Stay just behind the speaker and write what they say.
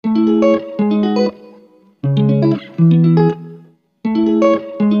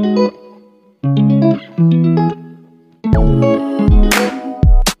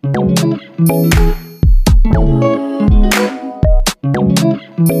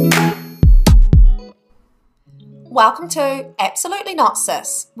Welcome to Absolutely Not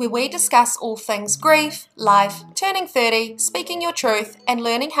Sis, where we discuss all things grief, life, turning 30, speaking your truth, and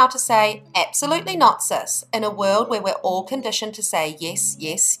learning how to say absolutely not sis in a world where we're all conditioned to say yes,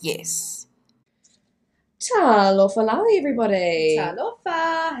 yes, yes. Talofa everybody. Talofa,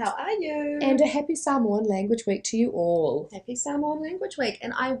 how are you? And a happy Samoan Language Week to you all. Happy Samoan Language Week.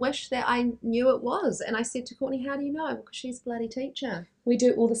 And I wish that I knew it was. And I said to Courtney, how do you know? Because she's a bloody teacher. We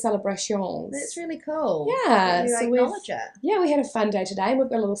do all the celebrations. That's really cool. Yeah. You acknowledge it. Yeah, we had a fun day today. We've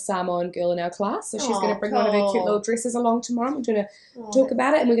got a little Samoan girl in our class. So she's going to bring one of her cute little dresses along tomorrow. We're going to talk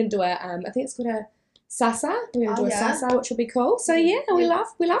about it. And we're going to do a, I think it's called a sasa. We're going to do a sasa, which will be cool. So yeah, we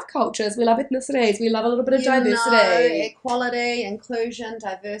love cultures. We love ethnicities. We love a little bit of diversity. Equality, inclusion,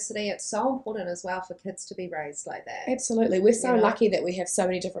 diversity. It's so important as well for kids to be raised like that. Absolutely. We're so lucky that we have so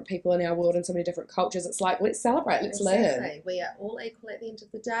many different people in our world and so many different cultures. It's like, let's celebrate. Let's learn. We are all equal at the end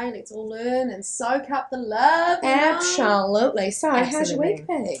of the day. Let's all learn and soak up the love. Absolutely. So how's your week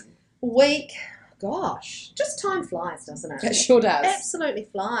been? Gosh, just time flies, doesn't it? It sure does. Absolutely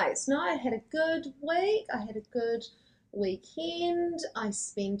flies. No, I had a good week. I had a good weekend. I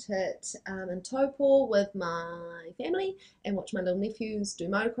spent it in Taupo with my family and watched my little nephews do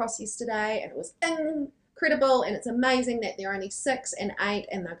motocross yesterday, and it was incredible, and it's amazing that they're only 6 and 8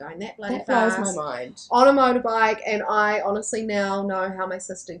 and they're going that bloody fast. That blows my mind. On a motorbike, and I honestly now know how my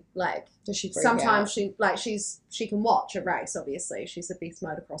sister, does she freak sometimes out? she can watch a race, obviously. She's the best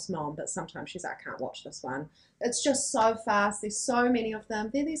motocross mom, but sometimes she's like, I can't watch this one. It's just so fast. There's so many of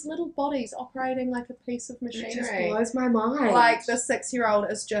them. They're these little bodies operating like a piece of machinery. It just blows my mind. Like, the 6-year-old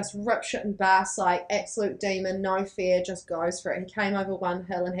is just rip shit and bass, like absolute demon, no fear, just goes for it. He came over one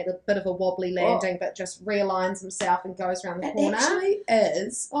hill and had a bit of a wobbly landing, but just realigns himself and goes around the corner. It actually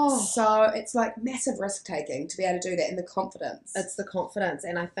is. So it's like massive risk taking to be able to do that, and the confidence. It's the confidence,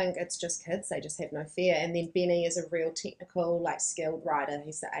 and I think it's just kids. They just have no fear. And then Benny is a real technical, like, skilled rider.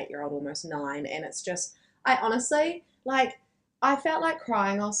 He's the 8-year-old, almost 9, and it's just, I honestly, like, I felt like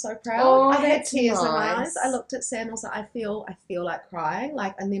crying. I was so proud. I had tears in my eyes. I looked at Sam. I was like, I feel like crying.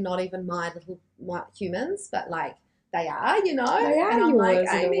 Like, and they're not even my little humans, but like, they are, you know. They are. And I'm like,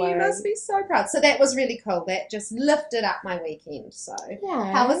 Amy, you must be so proud. So that was really cool. That just lifted up my weekend. So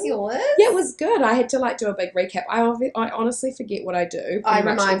yeah. How was yours? Yeah, it was good. I had to do a big recap. I honestly forget what I do. I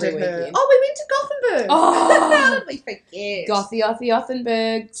reminded her. Oh, we went to Gothenburg. Oh, how did we forget?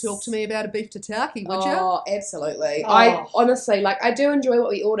 Gothenburg. Talk to me about a beef tataki, would you? Oh, absolutely. I honestly, I do enjoy what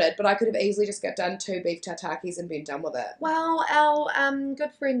we ordered, but I could have easily just done 2 beef tatakis and been done with it. Well, our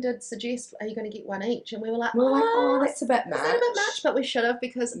good friend did suggest, are you going to get one each? And we were like, that's a bit much. Is that a bit much? But we should have,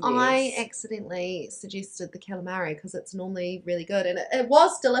 because I accidentally suggested the calamari, because it's normally really good, and it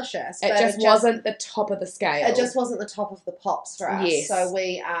was delicious. It just wasn't the top of the scale. It just wasn't the top of the pops for us. Yes. So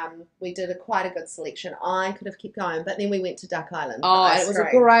we did quite a good selection. I could have kept going, but then we went to Duck Island. Oh, it was a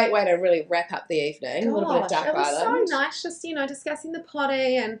great way to really wrap up the evening. A little bit of Duck Island. It was so nice, just, discussing the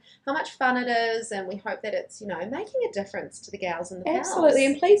potty and how much fun it is, and we hope that it's, making a difference to the gals and the pals. Absolutely,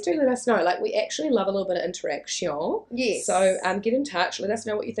 and please do let us know. We actually love a little bit of interaction. Yes. So get in touch. Let us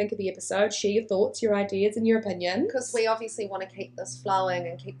know what you think of the episode. Share your thoughts, your ideas, and your opinions. Because we obviously want to keep this flowing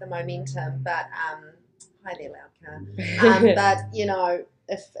and keep the momentum. But hi there, loud car. But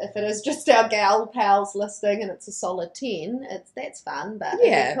if it is just our gal pals listening and it's a solid 10, that's fun. But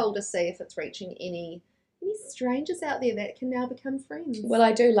it'd be cool to see if it's reaching any strangers out there that can now become friends. Well,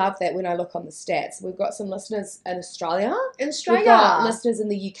 I do love that when I look on the stats. We've got some listeners in Australia. We've got listeners in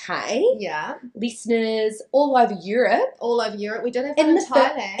the UK. Yeah. Listeners all over Europe. We did have one in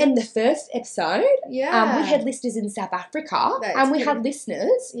Thailand. In the first episode. Yeah. We had listeners in South Africa. We had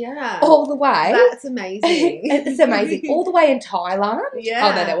listeners. Yeah. All the way. That's amazing. It's amazing. All the way in Thailand.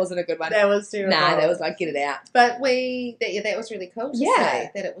 Yeah. Oh, no, that wasn't a good one. That was terrible. Nah, that was like, get it out. But that was really cool to see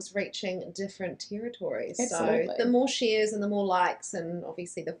that it was reaching different territories. Absolutely. So the more shares and the more likes and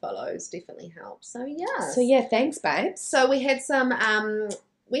obviously the follows definitely help. So yeah. Thanks, babe. So we had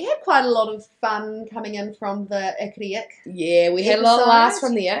we had quite a lot of fun coming in from the eeek. Yeah, we had a lot of laughs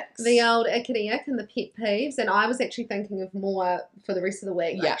from the eeks. The old eeek and the pet peeves. And I was actually thinking of more for the rest of the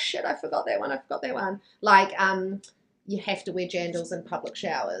week. Like, shit, I forgot that one. Like, you have to wear jandals in public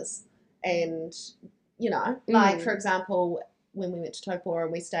showers. And, like, for example, when we went to Taupo and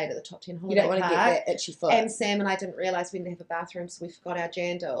we stayed at the Top 10 holiday park. You don't want to get that itchy foot. And Sam and I didn't realise we didn't have a bathroom, so we forgot our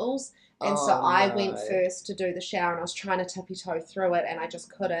jandals. And I went first to do the shower, and I was trying to tippy-toe through it, and I just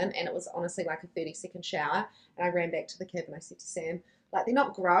couldn't. And it was honestly like a 30-second shower. And I ran back to the cab, and I said to Sam, like they're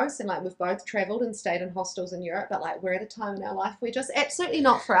not gross, and like we've both travelled and stayed in hostels in Europe, but like we're at a time in our life we're just absolutely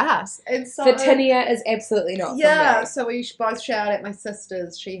not for us. And so the tinea is absolutely not for me. So we both showered at my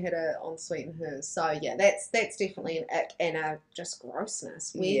sister's. She had an ensuite in hers. So yeah, that's definitely an ick and a just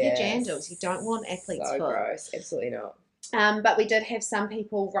grossness. Wear your jandals. You don't want athlete's so foot. Gross. Absolutely not. But we did have some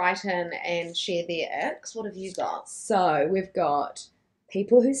people write in and share their icks. What have you got? So we've got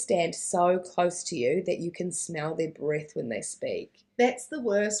people who stand so close to you that you can smell their breath when they speak. That's the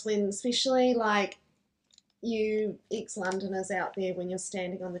worst when, especially like you ex-Londoners out there, when you're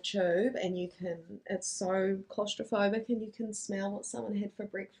standing on the tube and it's so claustrophobic and you can smell what someone had for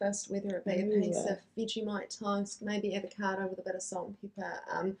breakfast, whether it be a piece of Vegemite toast, maybe avocado with a bit of salt and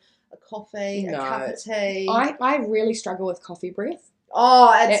pepper, a coffee, a cup of tea. I really struggle with coffee breath.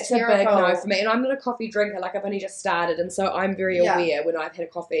 Oh, it's That's terrible. A big no for me. And I'm not a coffee drinker, like I've only just started, and so I'm very aware when I've had a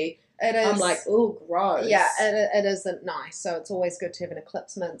coffee. It is. I'm like, oh, gross. Yeah, it isn't nice. So it's always good to have an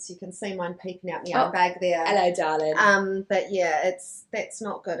Eclipse mints. You can see mine peeking out in the arm bag there. Hello, darling. But yeah, that's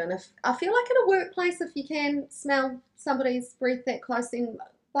not good. And if I feel like in a workplace, if you can smell somebody's breath that close, then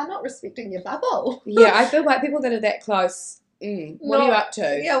they're not respecting your bubble. Yeah, I feel like people that are that close. What are you up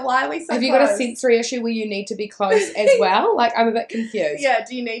to? Yeah, why are we so Have you close? got a sensory issue where you need to be close as well? Like, I'm a bit confused. Yeah,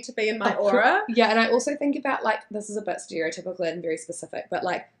 do you need to be in my aura? Yeah, and I also think about, like, this is a bit stereotypical and very specific, but,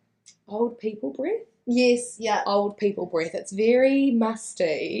 like, old people breath? Yes, yeah. Old people breath. It's very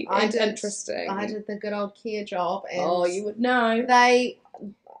musty and interesting. I did the good old care job. And oh, you would know. They...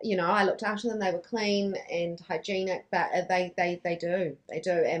 I looked after them. They were clean and hygienic, but they do.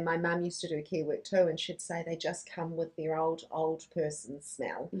 And my mum used to do care work too, and she'd say they just come with their old person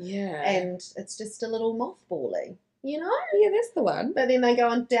smell. Yeah. And it's just a little mothbally, Yeah, that's the one. But then they go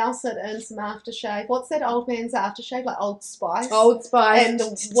and douse it in some aftershave. What's that old man's aftershave? Like Old Spice? Old Spice. And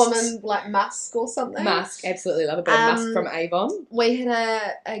the woman, like Musk or something. Musk, absolutely love a bit of Musk from Avon. We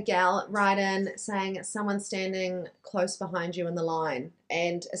had a gal write in saying someone's standing close behind you in the line.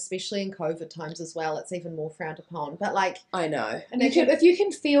 And especially in COVID times as well, it's even more frowned upon. But like, I know. And if you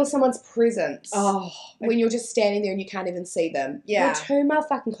can feel someone's presence when you're just standing there and you can't even see them, you're too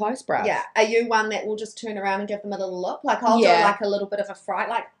motherfucking close, bruv. Yeah. Are you one that will just turn around and give them a little look? Like I'll do like a little bit of a fright,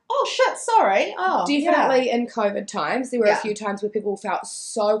 like, oh shit, sorry. Oh, definitely in COVID times, there were a few times where people felt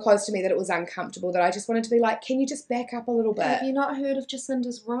so close to me that it was uncomfortable that I just wanted to be like, can you just back up a little bit? Have you not heard of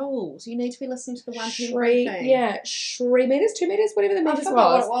Jacinda's rules? You need to be listening to the 1 pen briefing. Yeah, 3 meters, 2 meters, whatever the meters was.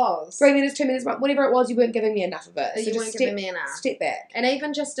 What it was. 3 meters, 2 meters, whatever it was, you weren't giving me enough of it. So you weren't giving me enough. Step back. And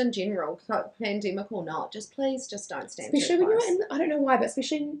even just in general, pandemic or not, please don't stand especially too when close. you're in, I don't know why, but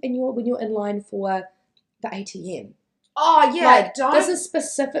especially when you're in line for the ATM. Oh, yeah, like, this is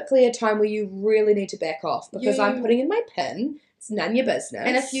specifically a time where you really need to back off because I'm putting in my PIN. It's none of your business.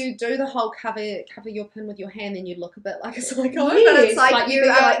 And if you do the whole cover your PIN with your hand, then you look a bit like a psycho. Yes, but it's like you're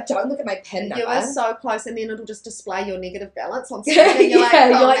like, don't look at my PIN number. You are so close, and then it'll just display your negative balance on screen. And you're like,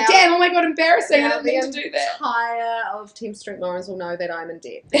 you're like, damn, oh my god, embarrassing. I didn't mean to do that. The entire of Thames Street Morons will know that I'm in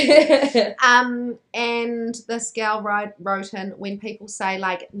debt. And this gal wrote in, when people say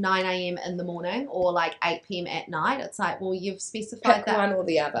like 9 a.m. in the morning or like 8 p.m. at night, it's like, well, you've specified pick one or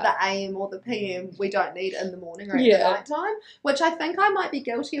the other. The AM or the PM. We don't need in the morning or at the night time. Which I think I might be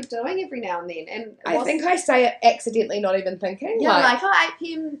guilty of doing every now and then. And I think I say it accidentally, not even thinking. Yeah, like, oh, 8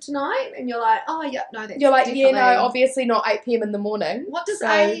 p.m. tonight? And you're like, oh, yeah, no, that's you're like, definitely... yeah, no, obviously not 8 p.m. in the morning. What does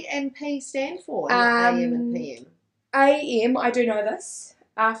A and P stand for? AM and PM? AM, I do know this.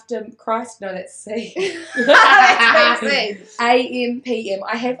 After Christ, no, that's C. That's C. AM, PM.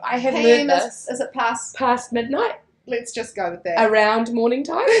 I have PM learned this. Is it past midnight? Let's just go with that. Around morning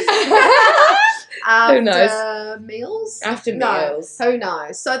time? After who knows? Meals? After meals. Who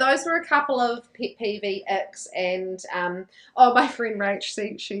knows? So those were a couple of pet peeve icks, and my friend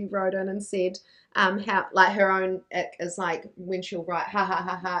Rach, she wrote in and said how like her own ick is like when she'll write ha ha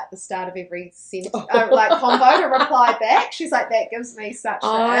ha ha at the start of every sentence, like convo to reply back. She's like, that gives me such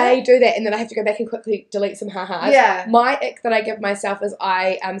I do that, and then I have to go back and quickly delete some ha-has. Yeah. My ick that I give myself is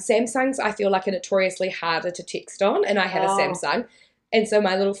Samsungs I feel like are notoriously harder to text on, and I had a Samsung. And so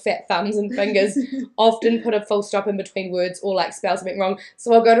my little fat thumbs and fingers often put a full stop in between words or like spell something wrong.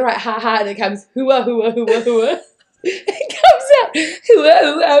 So I'll go to write ha-ha and it comes hua hua hua hua. It comes out hua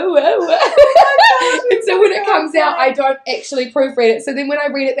hua hua hua. And so when it comes out, I don't actually proofread it. So then when I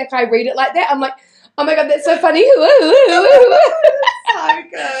read it back, I read it like that. I'm like, oh my god, that's so funny. Hua hua hua hua. So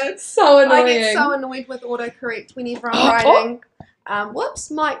good. So annoying. I get so annoyed with autocorrect whenever I'm writing. Whoops,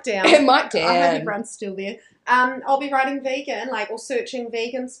 mic down. Mic down. I hope everyone's still there. I'll be writing vegan, or searching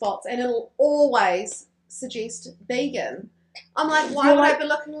vegan spots, and it'll always suggest vegan. I'm like, why would I be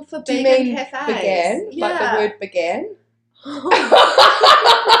looking for vegan cafes? Began? Yeah. Like the word began? No. Oh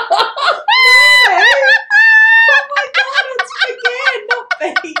my god, it's vegan, not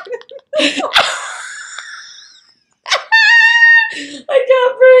vegan. I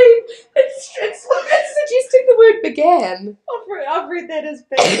can't breathe. It's suggesting the word began. I've read that as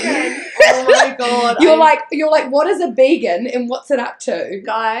vegan. Oh my god. You're like, what is a vegan and what's it up to?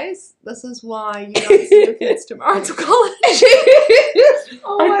 Guys, this is why you don't see your kids tomorrow to college.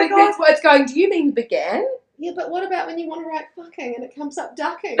 Oh I my think god. that's what it's going. Do you mean began? Yeah, but what about when you want to write fucking and it comes up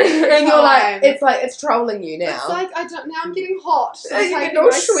ducking? And you're like, it's trolling you now. It's like, now I'm getting hot. So I'm You're taking all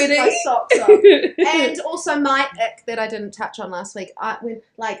my sweaty. socks off. And also my ick that I didn't touch on last week,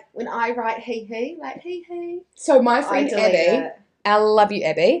 when I write he, like he. So my friend Abby, it. I love you,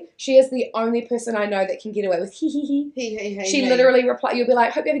 Abby. She is the only person I know that can get away with he. He. She literally replied, you'll be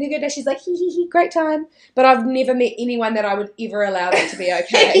like, hope you're having a good day. She's like, he, great time. But I've never met anyone that I would ever allow that to be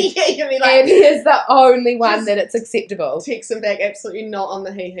okay. Yeah, you'll be like, Abby is the only one that it's acceptable. Text them back, absolutely not on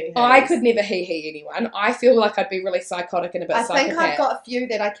the he. I could never he anyone. I feel like I'd be really psychotic and a bit psychopath. I think I've got a few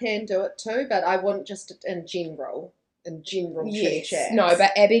that I can do it too, but I wouldn't just in general. Yes. No,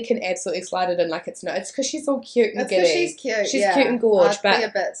 but Abby can absolutely slide it in like it's no. It's because she's all cute and giddy. She's cute. She's cute and gorge, I'd but be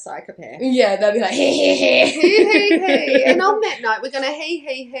a bit psychopath. Yeah, they'll be like he. And on that note, we're gonna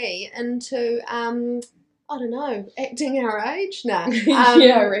he into I don't know, acting our age now.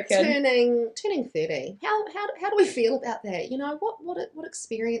 Yeah, I reckon turning 30. How do we feel about that? You know, what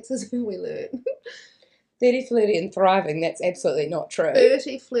experiences have we learned? 30, flirty and thriving, that's absolutely not true.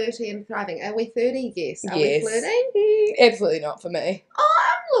 30, flirty and thriving. Are we 30? Yes. Are we flirting? Absolutely not for me. Oh,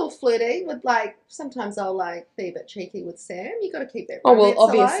 I'm a little flirty with sometimes I'll be a bit cheeky with Sam. You got to keep that. Oh, well,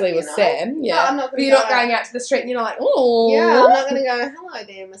 obviously alive, with Sam, yeah. No, I'm not but you're not going out to the street and you're like, oh. Yeah, I'm not going to go, hello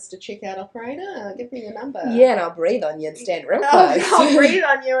there, Mr. Checkout Operator. Give me your number. Yeah, and I'll breathe on you and stand real close. I'll breathe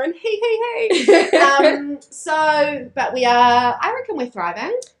on you and he. But we are, I reckon we're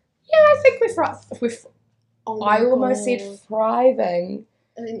thriving. Yeah, I think we're Oh I almost said thriving.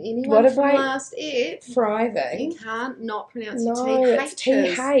 And anyone from last ep, thriving. You can't not pronounce your TH. It's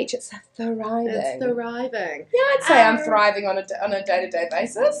TH. It's thriving. It's thriving. Yeah, I'd say I'm thriving on a day-to-day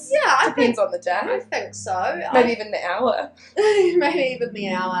basis. Yeah, depends on the day. I think so. Maybe even the hour. Maybe even the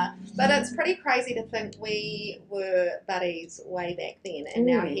hour. But it's pretty crazy to think we were buddies way back then, and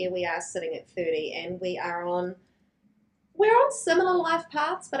now here we are sitting at 30, and we're on similar life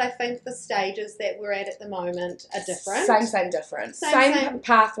paths, but I think the stages that we're at the moment are different. Same different. Same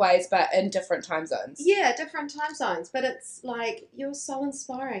pathways, but in different time zones. Yeah, different time zones. But it's like, you're so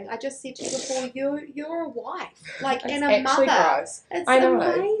inspiring. I just said to you before, you're a wife. And a mother. Gross. It's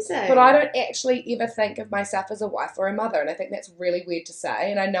amazing. But I don't actually ever think of myself as a wife or a mother, and I think that's really weird to say,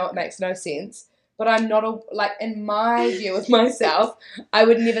 and I know it makes no sense. But I'm not in my view of myself, I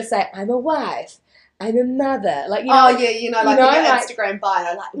would never say, I'm a wife. I'm a mother. Your Instagram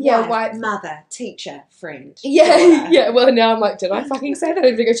bio, wife, mother, teacher, friend. Yeah, yeah. Well, now I'm like, did I fucking say that?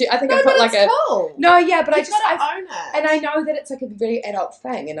 I think I put cool. No, yeah, but I own it. And I know that it's a very adult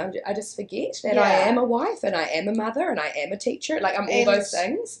thing, and I just forget that I am a wife, and I am a mother, and I am a teacher. I'm all those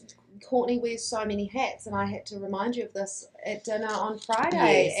things. Courtney wears so many hats, and I had to remind you of this at dinner on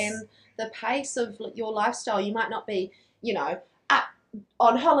Friday. Yes. And the pace of your lifestyle, you might not be, up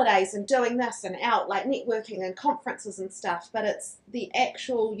on holidays and doing this and out networking and conferences and stuff, but it's the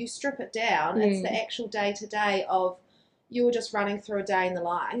actual, you strip it down, it's the actual day-to-day of you're just running through a day in the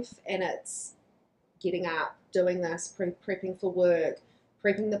life, and it's getting up, doing this, prepping for work,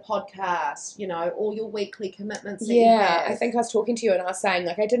 prepping the podcast, all your weekly commitments that you have. I think I was talking to you and I was saying,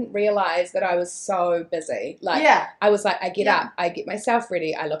 I didn't realise that I was so busy. I was I get up, I get myself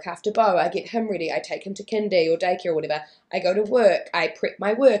ready, I look after Bo, I get him ready, I take him to kindy or daycare or whatever, I go to work, I prep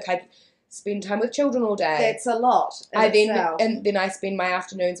my work, I spend time with children all day. That's a lot. Then I spend my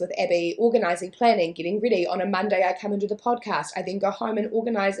afternoons with Abby organising, planning, getting ready. On a Monday I come and do the podcast. I then go home and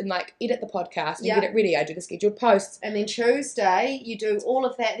organise and edit the podcast and get it ready. I do the scheduled posts. And then Tuesday you do all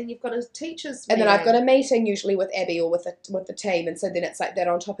of that, and then you've got a teacher's meeting. And then I've got a meeting usually with Abby or with the team, and so then it's that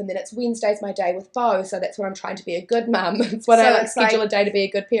on top, and then it's Wednesday's my day with Bo, so that's where I'm trying to be a good mum. It's what I schedule a day to be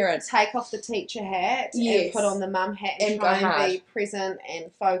a good parent. Take off the teacher hat and put on the mum hat and try and be present and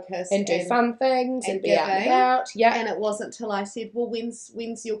focused and do fun things and be out and about. Yeah. And it wasn't till I said, well,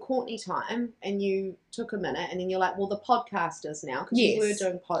 when's your Courtney time? And you took a minute, and then you're like, well, the podcast is now, because you were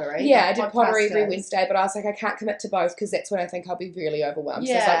doing pottery. Yeah, I did pottery every Wednesday, but I was like, I can't commit to both, because that's when I think I'll be really overwhelmed.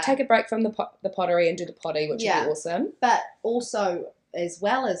 So it's take a break from the pottery and do the potty, which would be awesome. But also, as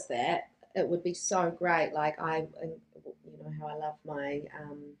well as that, it would be so great. You know how I love my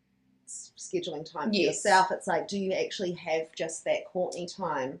scheduling time for Yes. yourself. It's like, do you actually have just that Courtney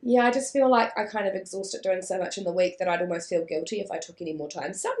time? Yeah, I just feel like I kind of exhausted doing so much in the week that I'd almost feel guilty if I took any more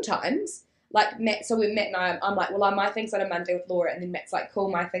time. Sometimes, like Matt, so when Matt and I'm like, well, my thing's on a Monday with Laura, and then Matt's like, cool,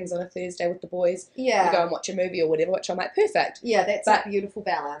 my thing's on a Thursday with the boys. Yeah. We go and watch a movie or whatever, which I'm like, perfect. Yeah, that's a beautiful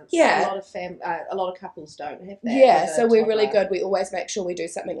balance. Yeah. A lot of couples don't have that. Yeah, so we're really good. We always make sure we do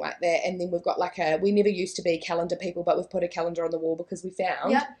something like that, and then we've got we never used to be calendar people, but we've put a calendar on the wall because we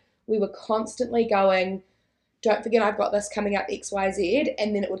found we were constantly going, don't forget I've got this coming up XYZ,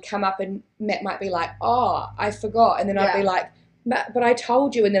 and then it would come up and Matt might be like, oh, I forgot, and then I'd be like, but I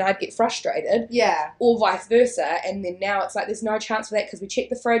told you, and then I'd get frustrated. Yeah. Or vice versa, and then now it's like there's no chance for that because we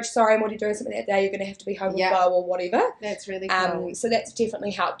checked the fridge, sorry, I'm already doing something that day, you're going to have to be home with Bo or whatever. That's really cool. So that's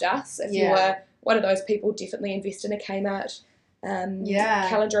definitely helped us. If you were one of those people, definitely invest in a Kmart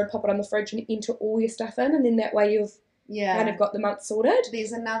calendar and pop it on the fridge and enter all your stuff in, and then that way you've kind of got the month sorted.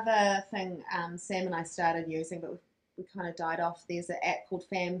 There's another thing Sam and I started using, but we kind of died off. There's an app called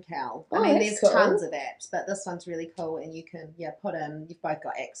FamCal. I mean, there's tons of apps, but this one's really cool, and you can put in. You've both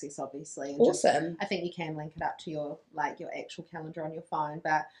got access, obviously. And awesome. I think you can link it up to your actual calendar on your phone,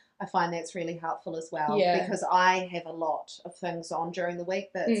 but I find that's really helpful as well because I have a lot of things on during the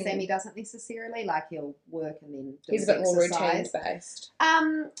week that Sammy doesn't necessarily. Like he'll work and then do He's a bit more routine based.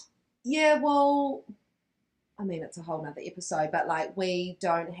 Yeah, well, I mean, it's a whole nother episode, but like we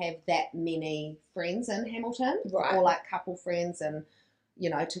don't have that many friends in Hamilton or like couple friends and,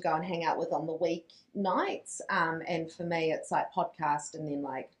 to go and hang out with on the weeknights. And for me, it's like podcast, and then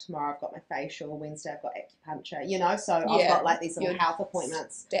like tomorrow I've got my facial, Wednesday I've got acupuncture, so I've got like these little health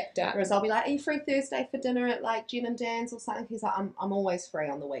appointments. Stepped up. Whereas I'll be like, are you free Thursday for dinner at like Jen and Dan's or something? He's like, I'm always free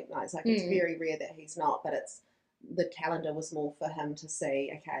on the weeknights. Like it's very rare that he's not, but the calendar was more for him to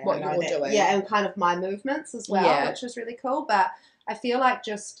see, okay, what you're doing. Yeah, and kind of my movements as well, which was really cool. But I feel like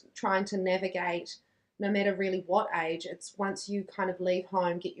just trying to navigate, no matter really what age, it's once you kind of leave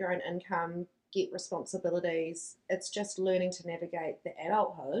home, get your own income, get responsibilities, it's just learning to navigate the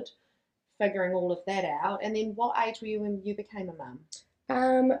adulthood, figuring all of that out. And then what age were you when you became a mum?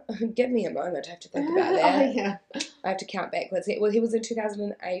 Give me a moment. I have to think about that. I have to count backwards. He was in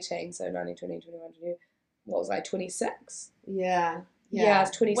 2018, so 19, 20, 21, 22. What was I, 26? Yeah, I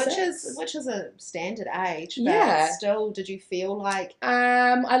was 26. Which is a standard age, but still, did you feel like...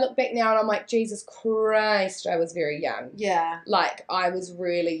 I look back now and I'm like, Jesus Christ, I was very young. Yeah. Like, I was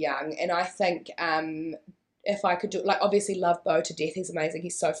really young, and I think if I could do it, like, obviously love Bo to death, he's amazing,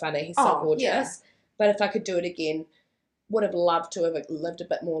 he's so funny, he's so gorgeous, but if I could do it again, would have loved to have lived a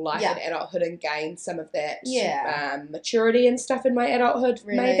bit more life in adulthood and gained some of that maturity and stuff in my adulthood,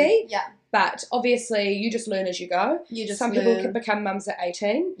 maybe. Yeah. But obviously, you just learn as you go. Some people can become mums at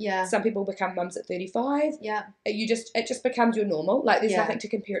 18. Yeah. Some people become mums at 35. Yeah. It just becomes your normal. Like, there's nothing to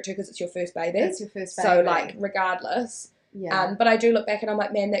compare it to because it's your first baby. It's your first baby. So, like, regardless. Yeah. But I do look back and I'm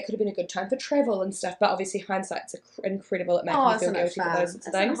like, man, that could have been a good time for travel and stuff. But obviously, hindsight's incredible at making you feel guilty for those sorts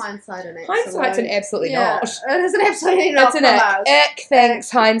of things. Hindsight's an absolutely not. It is an absolutely not. It's an ick. Thanks,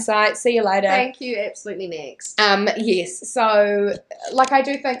 hindsight. See you later. Thank you. Absolutely next. Yes. So, like, I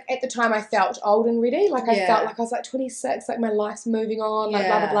do think at the time I felt old and ready. Like, I felt like I was like 26. Like, my life's moving on. Like,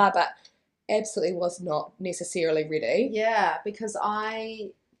 blah blah blah. But absolutely was not necessarily ready. Yeah, because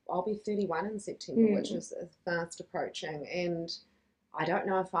I'll be 31 in September, which is fast approaching, and I don't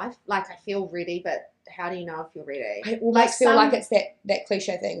know if I feel ready, but how do you know if you're ready? I almost feel like it's that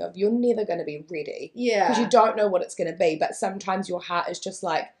cliche thing of you're never going to be ready. Yeah. Because you don't know what it's going to be, but sometimes your heart is just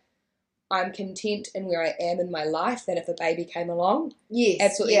like, I'm content in where I am in my life, that if a baby came along,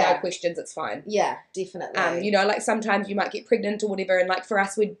 absolutely no questions, it's fine. Yeah, definitely. Like sometimes you might get pregnant or whatever, and like for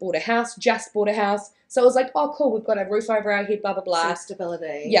us, we'd just bought a house. So it was like, oh, cool, we've got a roof over our head, blah, blah, blah. Some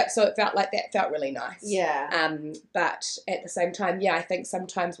stability. Yeah, so it felt like that felt really nice. Yeah. But at the same time, I think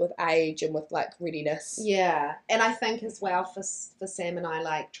sometimes with age and with like readiness. Yeah, and I think as well for Sam and I,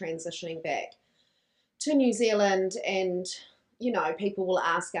 like transitioning back to New Zealand, and people will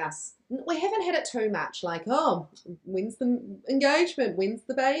ask us, we haven't had it too much, like, oh, when's the engagement? When's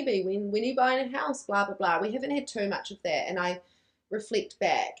the baby? When are you buying a house? Blah, blah, blah. We haven't had too much of that. And I reflect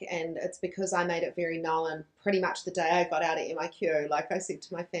back, and it's because I made it very known pretty much the day I got out of MIQ. Like I said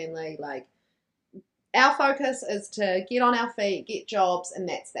to my family, like, our focus is to get on our feet, get jobs, and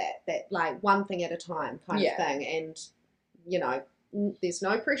that's that. That, like, one thing at a time kind of thing. And, there's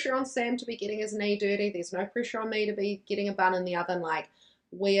no pressure on Sam to be getting his knee dirty. There's no pressure on me to be getting a bun in the oven. Like,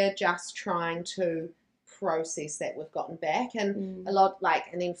 we're just trying to process that we've gotten back. And a lot, like,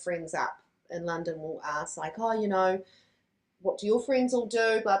 and then friends up in London will ask, like, oh, what do your friends all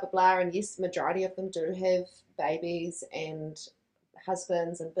do? Blah, blah, blah. And yes, the majority of them do have babies, and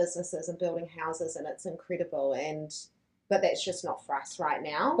husbands and businesses and building houses, and it's incredible. But that's just not for us right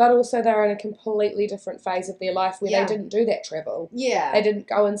now. But also they're in a completely different phase of their life where they didn't do that travel. Yeah. They didn't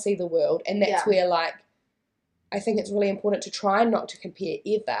go and see the world. And that's where, like, I think it's really important to try not to compare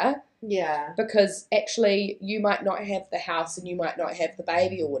ever. Yeah. Because actually you might not have the house and you might not have the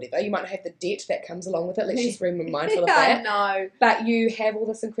baby or whatever. You might not have the debt that comes along with it. Let's just be mindful of that. I know. But you have all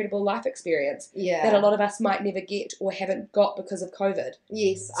this incredible life experience that a lot of us might never get or haven't got because of COVID.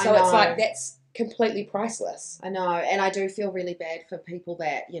 Yes, I know. So it's like that's completely priceless. I know, and I do feel really bad for people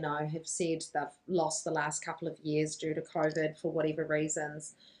that, you know, have said they've lost the last couple of years due to COVID for whatever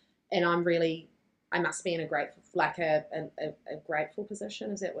reasons. And I must be in a grateful, like a grateful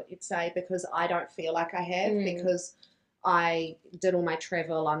position. Is that what you'd say? Because I don't feel like I have, because I did all my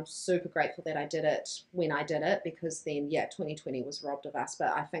travel. I'm super grateful that I did it when I did it, because then, 2020 was robbed of us. But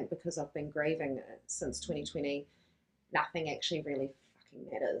I think because I've been grieving since 2020, nothing actually really fucking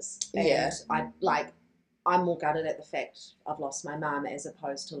matters. And I'm more gutted at the fact I've lost my mum as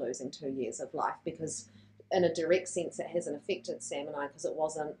opposed to losing 2 years of life, because in a direct sense it hasn't affected Sam and I, because it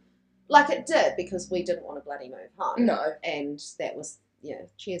wasn't, like it did, because we didn't want to bloody move home. No. And that was,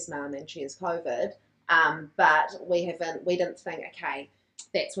 cheers mum and cheers COVID. But we didn't think, okay,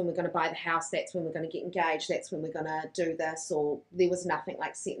 that's when we're going to buy the house, that's when we're going to get engaged, that's when we're going to do this, or there was nothing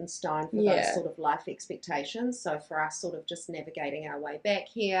like set in stone for those sort of life expectations. So for us, sort of just navigating our way back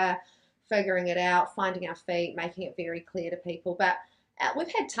here, figuring it out, finding our feet, making it very clear to people. But we've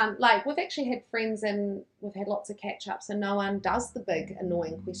actually had friends and we've had lots of catch-ups, and no one does the big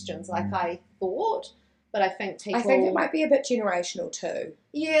annoying questions like I thought. But I think it might be a bit generational too.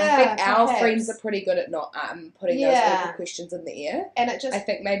 Yeah, I think our friends are pretty good at not putting those awkward questions in the air. And I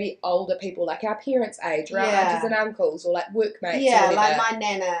think maybe older people, like our parents' age, or our aunties and uncles, or like workmates. Yeah, or like my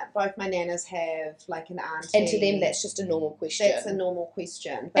nana. Both my nanas have like an auntie, and to them that's just a normal question. That's a normal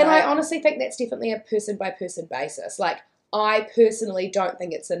question. But and I honestly think that's definitely a person by person basis. Like, I personally don't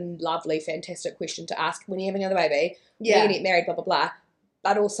think it's a lovely, fantastic question to ask when you're having another baby. Yeah. When you get married, blah blah blah.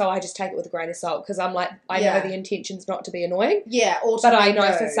 But also, I just take it with a grain of salt, because I'm like, I know the intention's not to be annoying. Yeah, but I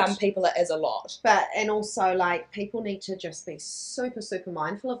know for some people it is a lot. And also, like, people need to just be super, super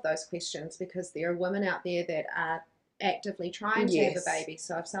mindful of those questions, because there are women out there that are actively trying to have a baby.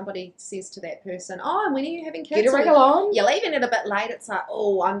 So if somebody says to that person, oh, and when are you having kids? Get a wriggle on. You're leaving it a bit late. It's like,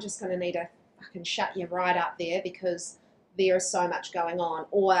 oh, I'm just going to need to fucking shut you right up there, because there is so much going on.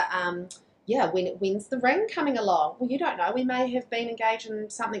 Or, when's the ring coming along? Well, you don't know. We may have been engaged and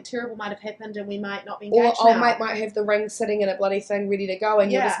something terrible might have happened, and we might not be engaged now. Or mate might have the ring sitting in a bloody thing ready to go,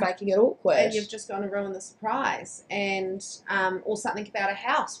 and you're just making it awkward. And you've just gone to ruin the surprise. And or something about a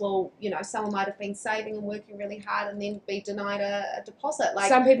house. Well, someone might have been saving and working really hard and then be denied a deposit. Like,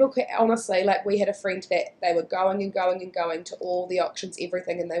 some people, honestly, like, we had a friend that they were going and going and going to all the auctions,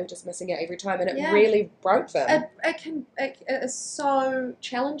 everything, and they were just missing out every time, and it really broke them. It is so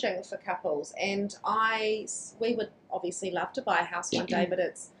challenging for couples. And we would obviously love to buy a house one day, but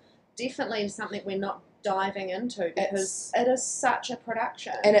it's definitely something we're not diving into, because it is such a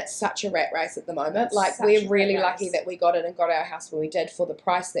production. And it's such a rat race at the moment. Like, we're really lucky that we got it and got our house when we did for the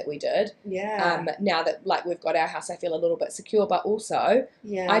price that we did. Yeah. Now that, like, we've got our house, I feel a little bit secure, but also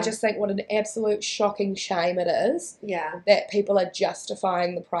I just think what an absolute shocking shame it is that people are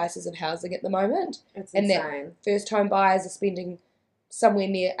justifying the prices of housing at the moment. It's insane. That first home buyers are spending somewhere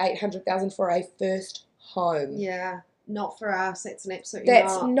near $800,000 for a first home. Yeah, not for us. That's an absolute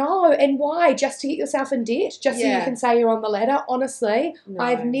no. And why? Just to get yourself in debt? Just so you can say you're on the ladder? Honestly, no.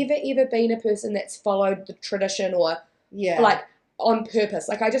 I've never ever been a person that's followed the tradition or like on purpose.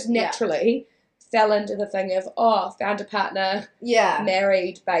 Like, I just naturally fell into the thing of, found a partner,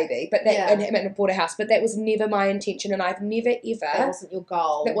 married, baby, but that and bought a house. But that was never my intention, and I've never ever. That wasn't your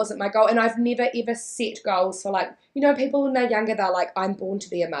goal. That wasn't my goal, and I've never ever set goals for, like, people when they're younger, they're like, I'm born to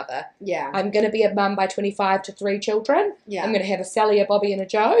be a mother. Yeah. I'm going to be a mum by 25 to 3 children. Yeah. I'm going to have a Sally, a Bobby, and a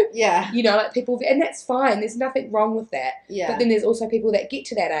Joe. Yeah. Like, people, and that's fine. There's nothing wrong with that. Yeah. But then there's also people that get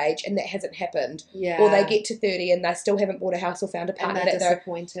to that age and that hasn't happened. Yeah. Or they get to 30 and they still haven't bought a house or found a partner. And they're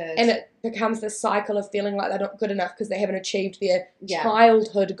disappointed. And it becomes this cycle of feeling like they're not good enough because they haven't achieved their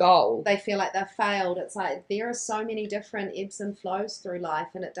childhood goal. They feel like they've failed. It's like, there are so many different ebbs and flows through life,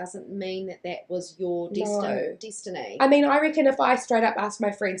 and it doesn't mean that was your destiny. I mean, I reckon if I straight up asked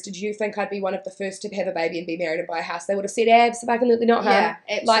my friends, did you think I'd be one of the first to have a baby and be married and buy a house, they would have said absolutely not, hun. Yeah,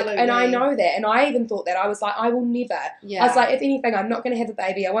 absolutely. Like, and I know that, and I even thought that. I was like, I will never. Yeah. I was like, if anything, I'm not going to have a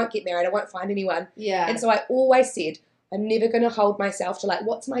baby, I won't get married, I won't find anyone. Yeah. And so I always said, I'm never going to hold myself to, like,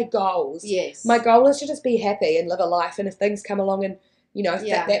 what's my goals? Yes. My goal is to just be happy and live a life, and if things come along and,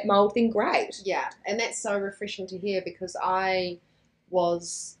 fit that mould, then great. Yeah, and that's so refreshing to hear, because I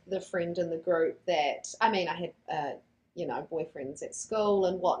was the friend in the group that, I mean, I had, boyfriends at school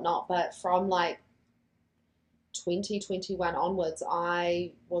and whatnot, but from like 2021 onwards,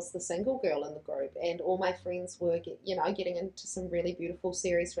 I was the single girl in the group, and all my friends were, getting into some really beautiful,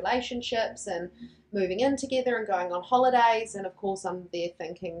 serious relationships and moving in together and going on holidays. And of course, I'm there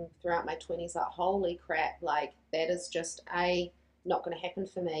thinking throughout my 20s, like, holy crap, like that is just not going to happen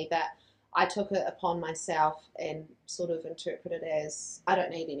for me. But I took it upon myself and sort of interpreted as I don't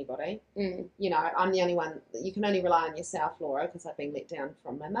need anybody. I'm the only one. You can only rely on yourself, Laura, because I've been let down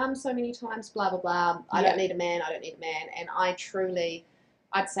from my mum so many times, blah, blah, blah. I don't need a man. I don't need a man. And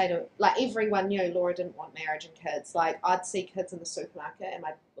I'd say to, like, everyone knew Laura didn't want marriage and kids. Like, I'd see kids in the supermarket and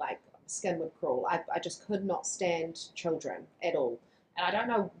my, like, skin would crawl. I just could not stand children at all. And I don't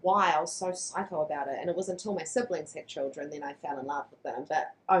know why I was so psycho about it. And it was until my siblings had children, then I fell in love with them,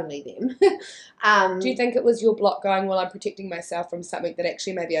 but only them. Do you think it was your block going, well, I'm protecting myself from something that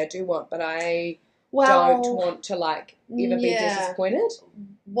actually maybe I do want, but I don't want to, like, ever be disappointed?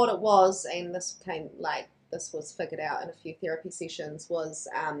 What it was, and this was figured out in a few therapy sessions, was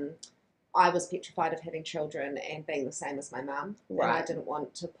I was petrified of having children and being the same as my mum. Right. And I didn't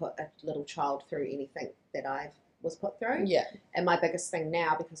want to put a little child through anything that I was put through. Yeah. And my biggest thing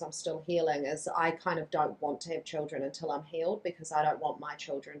now, because I'm still healing, is I kind of don't want to have children until I'm healed, because I don't want my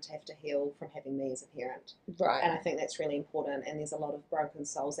children to have to heal from having me as a parent. Right. And I think that's really important. And there's a lot of broken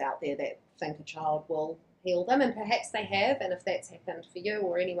souls out there that think a child will heal them, and perhaps they have. And if that's happened for you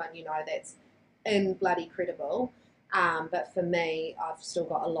or anyone you know, that's bloody credible. But for me, I've still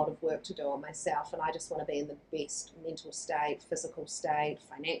got a lot of work to do on myself, and I just want to be in the best mental state, physical state,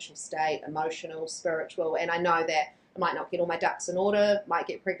 financial state, emotional, spiritual. And I know that I might not get all my ducks in order, might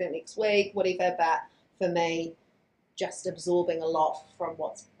get pregnant next week, whatever, but for me, just absorbing a lot from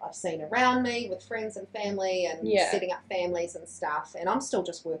what I've seen around me with friends and family and setting up families and stuff. And I'm still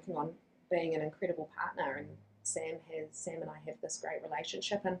just working on being an incredible partner, and Sam and I have this great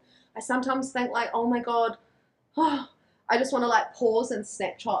relationship. And I sometimes think, like, oh my God, I just want to, like, pause and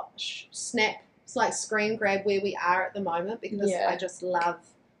screen grab where we are at the moment, because I just love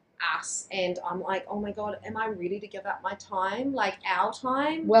us, and I'm like, oh my God, am I ready to give up my time, like our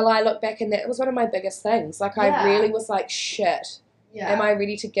time? Well, I look back and that was one of my biggest things. Like, I really was like, shit, am I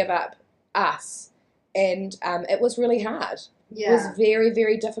ready to give up us? And it was really hard. It was very,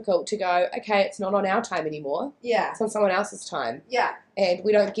 very difficult to go, okay, it's not on our time anymore. It's on someone else's time. And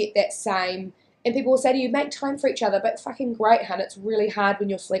we don't get that same. And people will say to you, make time for each other, but fucking great, hun. It's really hard when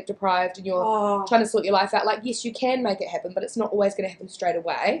you're sleep deprived and you're trying to sort your life out. Like, yes, you can make it happen, but it's not always going to happen straight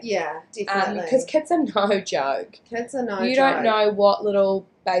away. Yeah, definitely. Because kids are no joke. Kids are no joke. You don't know what little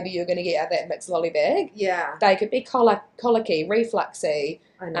baby you're going to get out of that mixed lolly bag. Yeah. They could be colicky, refluxy,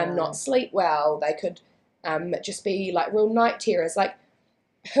 not sleep well. They could just be, like, real night terrors. Like,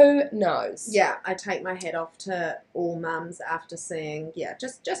 who knows? Yeah, I take my hat off to all mums after seeing,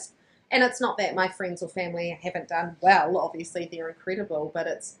 just... And it's not that my friends or family haven't done well. Obviously, they're incredible, but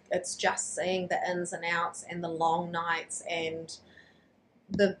it's just seeing the ins and outs and the long nights and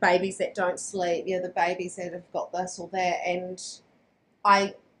the babies that don't sleep, the babies that have got this or that. And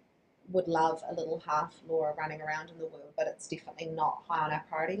I would love a little half Laura running around in the world, but it's definitely not high on our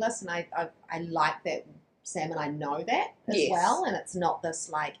priority list. And I like that Sam and I know that as well. And it's not this,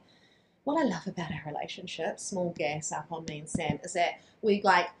 like, what I love about our relationship, small gas up on me and Sam, is that we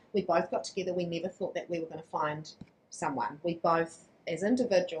both got together. We never thought that we were going to find someone. We both, as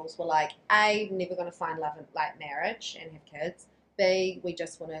individuals, were like, A, never going to find love in, like, marriage and have kids. B, we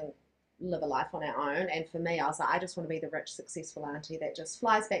just want to live a life on our own. And for me, I was like, I just want to be the rich, successful auntie that just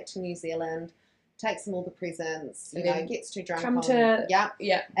flies back to New Zealand, takes them all the presents, gets too drunk and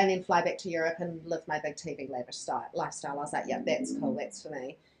then fly back to Europe and live my big TV lavish lifestyle. I was like, that's cool, that's for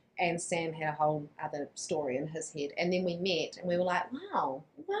me. And Sam had a whole other story in his head. And then we met and we were like,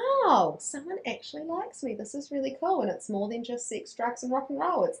 wow, someone actually likes me. This is really cool. And it's more than just sex, drugs, and rock and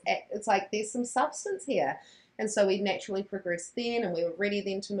roll. It's like there's some substance here. And so we naturally progressed then, and we were ready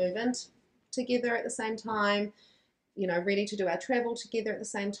then to move in together at the same time, ready to do our travel together at the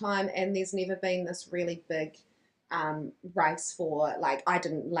same time. And there's never been this really big race for, like, I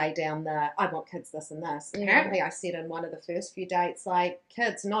didn't lay down I want kids, this and this. Apparently I said in one of the first few dates, like,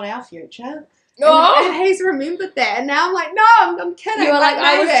 kids, not our future. And he's remembered that, and now I'm like, no, I'm kidding. You were like,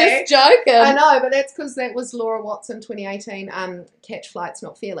 I was just joking. I know, but that's because that was Laura Watson 2018, catch flights,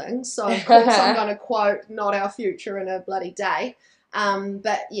 not feelings. So of course I'm going to quote not our future in a bloody day.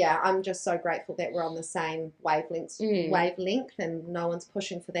 But yeah, I'm just so grateful that we're on the same wavelength, and no one's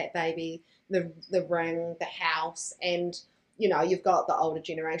pushing for that baby, the ring, the house. And you've got the older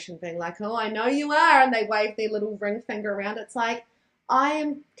generation being like, oh, I know you are, and they wave their little ring finger around. It's like, I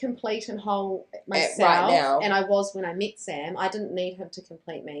am complete and whole myself, right now. and I was when I met Sam. I didn't need him to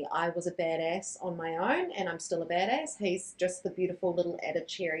complete me. I was a badass on my own, and I'm still a badass. He's just the beautiful little added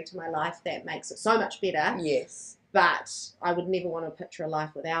cherry to my life that makes it so much better. Yes. But I would never want to picture a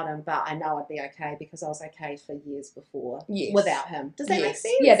life without him, but I know I'd be okay because I was okay for years before without him. Does that make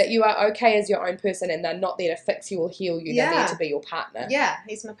sense? Yeah, that you are okay as your own person and they're not there to fix you or heal you. They're there to be your partner. Yeah,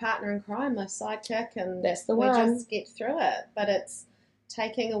 he's my partner in crime, my sidekick, and that's the we one. just get through it. But it's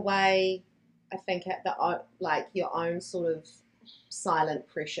taking away, I think, at the your own sort of silent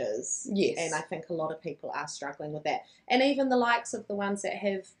pressures. Yes. And I think a lot of people are struggling with that. And even the likes of the ones that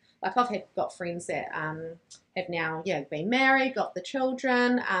have, like I've got friends that have now been married, got the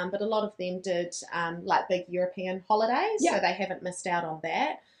children, but a lot of them did like big European holidays, so they haven't missed out on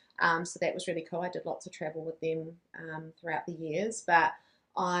that. So that was really cool. I did lots of travel with them throughout the years, but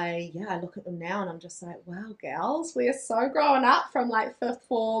I look at them now and I'm just like, wow, gals, we are so growing up from like fifth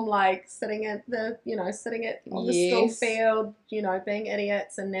form, like sitting on the school field, being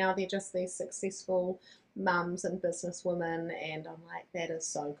idiots, and now they're just these successful mums and businesswomen, and I'm like, that is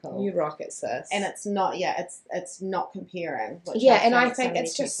so cool. You rock it, sis. And it's not, it's not comparing. And I think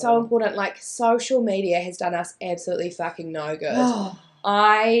it's just so important. Like, social media has done us absolutely fucking no good.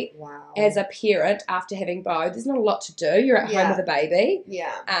 As a parent, after having both, there's not a lot to do. You're at home with a baby.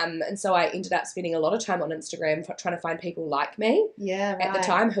 Yeah. And so I ended up spending a lot of time on Instagram trying to find people like me. Yeah, right. At the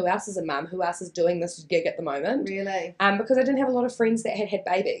time, who else is a mum? Who else is doing this gig at the moment? Really? Because I didn't have a lot of friends that had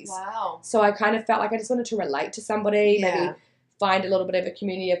babies. Wow. So I kind of felt like I just wanted to relate to somebody, maybe find a little bit of a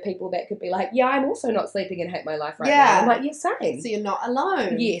community of people that could be like, I'm also not sleeping and hate my life right now. I'm like, same. So you're not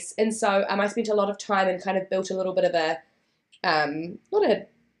alone. Yes. And so I spent a lot of time and kind of built a little bit of a, I don't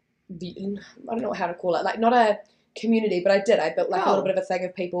know how to call it, like not a community, but I built like a little bit of a thing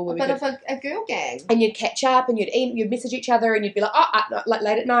of people where of a girl gang, and you'd catch up and you'd message each other and you'd be like, like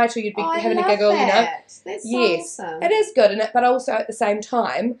late at night, or you'd be having a giggle, That's so awesome. It is good, but also at the same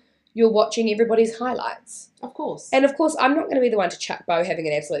time you're watching everybody's highlights, of course. And of course I'm not going to be the one to chuck Bo having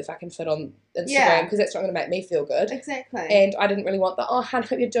an absolute fucking fit on Instagram because that's not going to make me feel good. Exactly. And I didn't really want the hun,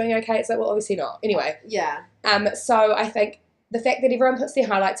 hope you're doing okay. It's like, well, obviously not. Anyway. So I think the fact that everyone puts their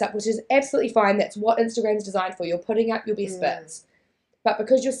highlights up, which is absolutely fine, that's what Instagram's designed for. You're putting up your best bits. But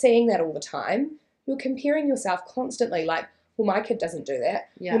because you're seeing that all the time, you're comparing yourself constantly. Like, well, my kid doesn't do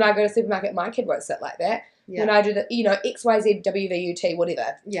that. Yeah. When I go to the supermarket, my kid won't sit like that. Yeah. When I do the, XYZ, WVUT,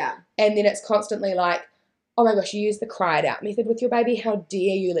 whatever. Yeah. And then it's constantly like, oh my gosh, you use the cry it out method with your baby. How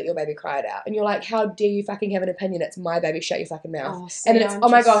dare you let your baby cry it out? And you're like, how dare you fucking have an opinion? It's my baby. Shut your fucking mouth. And then it's,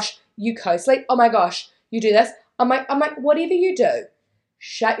 my gosh, you co-sleep. Oh my gosh, you do this. I'm like, whatever you do,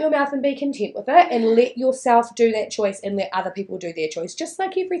 shut your mouth and be content with it, and let yourself do that choice and let other people do their choice, just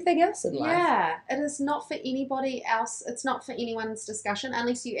like everything else in life. Yeah, it is not for anybody else. It's not for anyone's discussion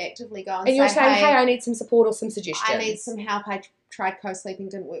unless you actively go and you're saying, hey, I need some support or some suggestions. I need some help. I tried co-sleeping,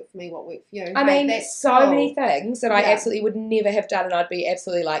 didn't work for me. What worked for you? I mean, that's so many things that I absolutely would never have done, and I'd be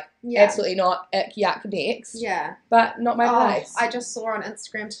absolutely like, absolutely not, yuck, next. Yeah. But not my place. I just saw on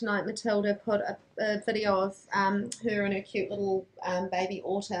Instagram tonight, Matilda put a video of her and her cute little baby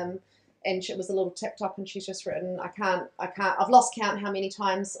Autumn, and it was a little TikTok, and she's just written, I've lost count how many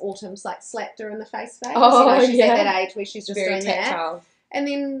times Autumn's like slapped her in the face. Oh, she's at that age where she's just very doing tactile. that. And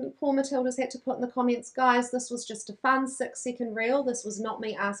then poor Matilda's had to put in the comments, guys, this was just a fun 6-second reel. This was not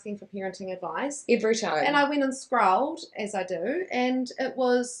me asking for parenting advice. Every time. And I went and scrolled, as I do, and it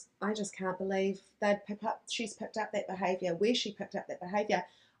was, I just can't believe she's picked up that behaviour. Where she picked up that behaviour,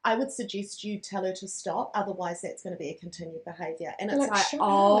 I would suggest you tell her to stop, otherwise that's going to be a continued behaviour. And it's like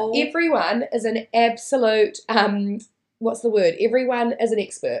everyone is an absolute, what's the word? Everyone is an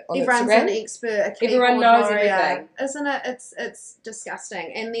expert on Instagram. Everyone's an expert. Everyone knows everything. Isn't it? It's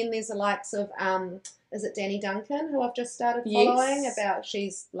disgusting. And then there's the likes of, is it Danny Duncan, who I've just started following, about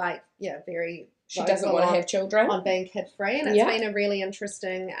she's like, very... She doesn't want to have children. On being kid-free. And it's been a really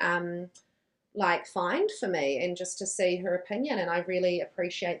interesting... find for me, and just to see her opinion, and I really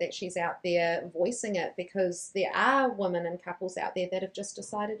appreciate that she's out there voicing it, because there are women and couples out there that have just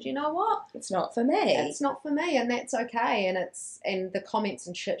decided, you know what, it's not for me, and that's okay. And the comments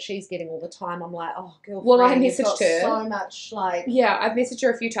and shit she's getting all the time, I'm like, oh girl, well, I messaged her so much, like, I've messaged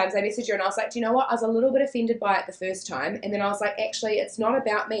her a few times. I messaged her and I was like, do you know what, I was a little bit offended by it the first time, and then I was like, actually it's not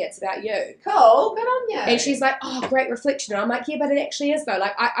about me, it's about you. Cool, good on you. And she's like, oh, great reflection. And I'm like, yeah, but it actually is though.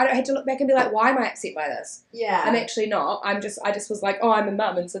 Like, I had to look back and be like, why am I upset by this? Yeah. I'm actually not. I just was like, oh, I'm a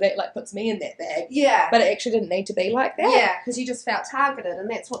mum, and so that like puts me in that bag. Yeah. But it actually didn't need to be like that. Yeah, because you just felt targeted, and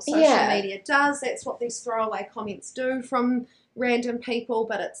that's what social media does. That's what these throwaway comments do from random people.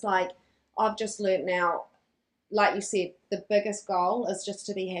 But it's like, I've just learnt now, like you said, the biggest goal is just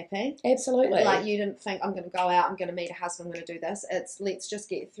to be happy. Absolutely. Like you didn't think, I'm going to go out, I'm going to meet a husband, I'm going to do this. It's let's just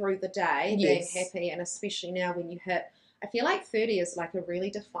get through the day being happy. And especially now when you hit, I feel like 30 is like a really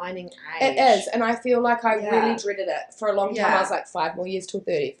defining age. It is. And I feel like I really dreaded it. For a long time, I was like, 5 more years till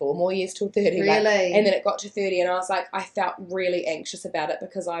 30, 4 more years till 30. Really? Like, and then it got to 30 and I was like, I felt really anxious about it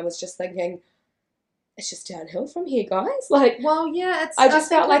because I was just thinking, it's just downhill from here, guys. Like, well, yeah, I just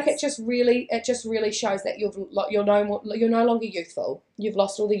felt like it just really shows that you're no longer youthful. You've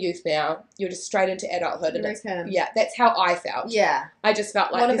lost all the youth now. You're just straight into adulthood, and that's how I felt. Yeah, I just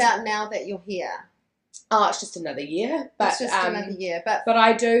felt like. What about now that you're here? Oh, it's just another year. But, it's just another year, but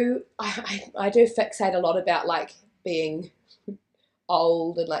I do fixate a lot about like being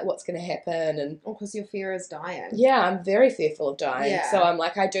old and like what's going to happen, and because your fear is dying. Yeah, I'm very fearful of dying. Yeah. So I'm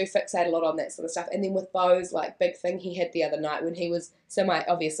like, I do fixate a lot on that sort of stuff. And then with Bo's like big thing he had the other night when he was, so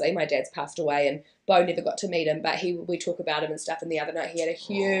obviously my dad's passed away and Bo never got to meet him, but we talk about him and stuff. And the other night he had a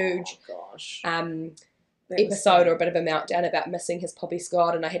huge episode or a bit of a meltdown about missing his Poppy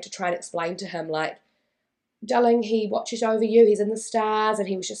Scott, and I had to try and explain to him like, darling, he watches over you, he's in the stars, and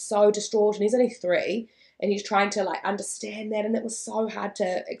he was just so distraught, and he's only 3. And he's trying to, like, understand that, and it was so hard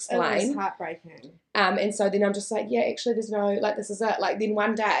to explain. It was heartbreaking. And so then I'm just like, yeah, actually, there's no, like, this is it. Like, then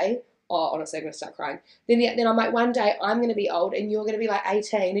one day, honestly, I'm going to start crying. Then I'm like, one day, I'm going to be old, and you're going to be, like,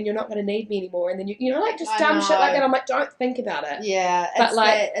 18, and you're not going to need me anymore. And then, you know, like, just dumb shit like that. I'm like, don't think about it. Yeah, but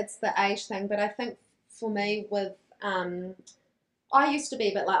it's the age thing. But I think for me with... I used to be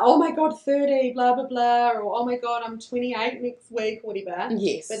a bit like, oh my God, 30, blah, blah, blah, or oh my God, I'm 28 next week, or whatever.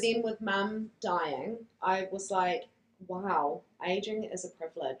 Yes. But then with mum dying, I was like, wow, aging is a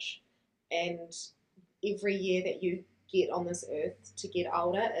privilege. And every year that you get on this earth to get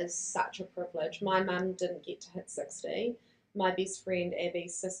older is such a privilege. My mum didn't get to hit 60. My best friend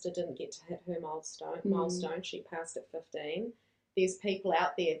Abby's sister didn't get to hit her milestone. She passed at 15. There's people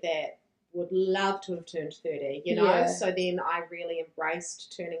out there that would love to have turned 30, you know? Yeah. So then I really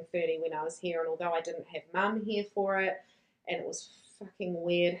embraced turning 30 when I was here, and although I didn't have mum here for it, and it was fucking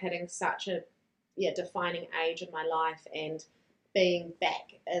weird hitting such a defining age in my life and being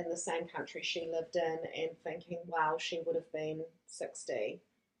back in the same country she lived in and thinking, wow, she would have been 60,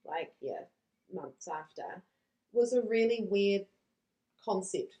 months after, was a really weird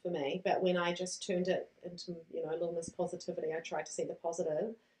concept for me. But when I just turned it into, a little Miss Positivity, I tried to see the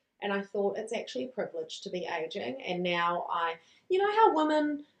positive. And I thought it's actually a privilege to be aging. And now how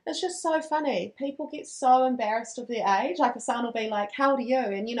women, it's just so funny. People get so embarrassed of their age. Like, if someone will be like, how old are you?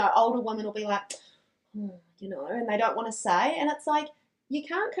 And, older women will be like, and they don't want to say. And it's like, you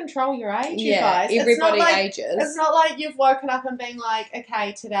can't control your age, you guys. Everybody ages. It's not like you've woken up and been like,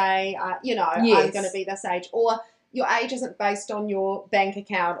 okay, today, I'm going to be this age. Or your age isn't based on your bank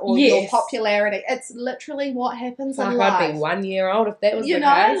account or your popularity. It's literally what happens in life. I'd be 1 year old if that was the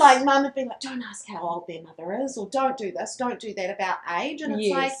case. Like mum would be like, don't ask how old their mother is, or don't do this, don't do that about age. And it's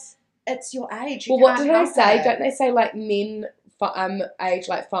like, it's your age. Well, what do they say? Don't they say like men age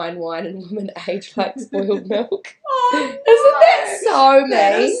like fine wine and women age like spoiled milk? Oh, isn't that so mean?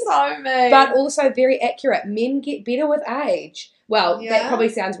 That is so mean. But also very accurate. Men get better with age. Well, that probably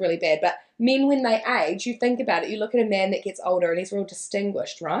sounds really bad, but men, when they age, you think about it, you look at a man that gets older and he's real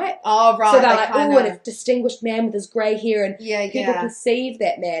distinguished, right? Oh, right. So they're like, and a distinguished man with his grey hair, and people perceive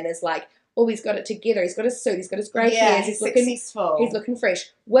that man as like, oh, he's got it together, he's got his suit, he's got his grey hairs, he's successful. He's looking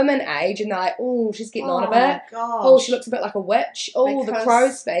fresh. Women age and they're like, oh, she's getting on a bit. Gosh. Oh, she looks a bit like a witch. Oh, the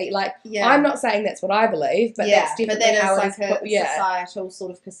crow's feet. Like, I'm not saying that's what I believe, but that's definitely how it is. But that is like a societal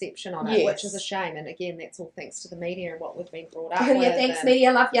sort of perception on it, which is a shame. And again, that's all thanks to the media and what we've been brought up with. Yeah, thanks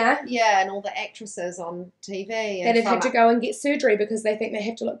media, love ya. Yeah, and all the actresses on TV. That have had to go and get surgery because they think they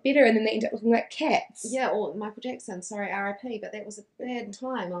have to look better, and then they end up looking like cats. Yeah, or Michael Jackson, sorry, R.I.P., but that was a bad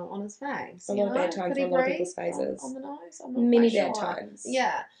time on his face. A lot of bad times for a lot of people's faces. On the nose? I'm not Many quite bad times.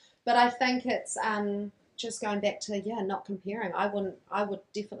 Yeah. But I think it's just going back to not comparing. I would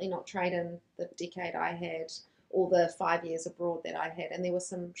definitely not trade in the decade I had or the 5 years abroad that I had. And there were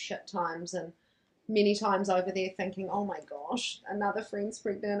some shit times and many times over there thinking, oh my gosh, another friend's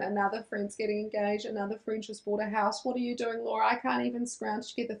pregnant, another friend's getting engaged, another friend just bought a house. What are you doing, Laura? I can't even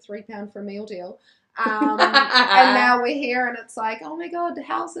scrounge together £3 for a meal deal. And now we're here and it's like, oh my God,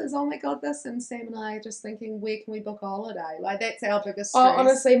 houses, oh my God, this. And Sam and I are just thinking, where can we book a holiday? Like, that's our biggest stress. Oh,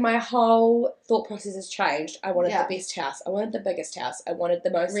 honestly, my whole thought process has changed. I wanted the best house. I wanted the biggest house. I wanted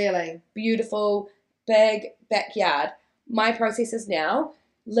the most beautiful, big backyard. My process is now,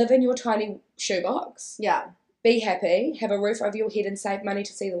 live in your tiny shoebox. Yeah. Be happy, have a roof over your head and save money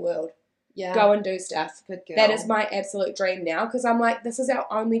to see the world. Yeah. Go and do stuff. Good girl. That is my absolute dream now, because I'm like, this is our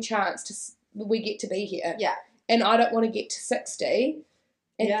only chance we get to be here. Yeah. And I don't want to get to 60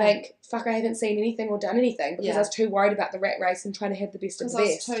 and think, fuck, I haven't seen anything or done anything because I was too worried about the rat race and trying to have the best of the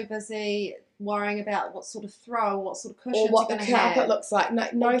best. Because I was too busy worrying about what sort of throw, what sort of cushions or what you're the going to have. carpet looks like. No,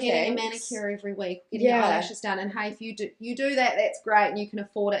 getting thanks. a manicure every week, getting your eyelashes done. And hey, if you do that, that's great, and you can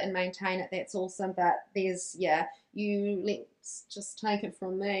afford it and maintain it, that's awesome. But let's just take it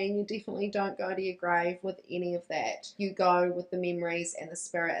from me, you definitely don't go to your grave with any of that. You go with the memories and the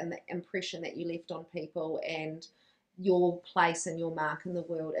spirit and the impression that you left on people and your place and your mark in the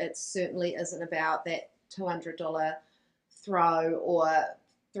world. It certainly isn't about that $200 throw or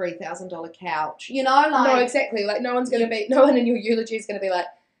 $3,000 couch, no, exactly. Like no one in your eulogy is going to be like,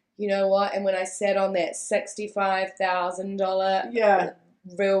 you know what, and when I sat on that $65,000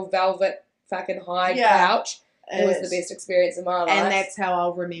 real velvet fucking high couch, it was the best experience of my life. And that's how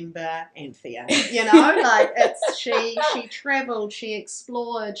I'll remember Anthea. Like she travelled, she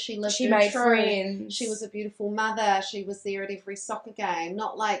explored, she lived she her made truth. friends. She was a beautiful mother. She was there at every soccer game.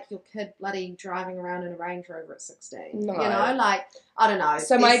 Not like your kid bloody driving around in a Range Rover at 16. No. I don't know.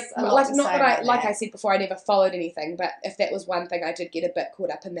 So I said before, I never followed anything, but if that was one thing, I did get a bit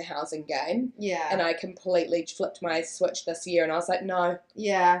caught up in the housing game. Yeah. And I completely flipped my switch this year, and I was like, no.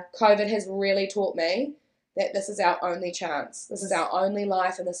 Yeah. COVID has really taught me that this is our only chance. This is our only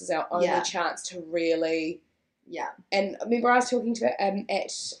life, and this is our only chance to really... Yeah. And remember I was talking to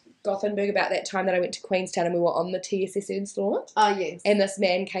at Gothenburg about that time that I went to Queenstown and we were on the TSS Enslaved. Oh, yes. And this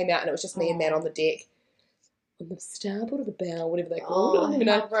man came out and it was just me and Matt on the deck. On the starboard or the bow, whatever they called it. I don't even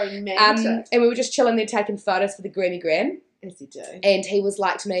know. Romantic. And we were just chilling there taking photos for the Grammy Gram. As you do. And he was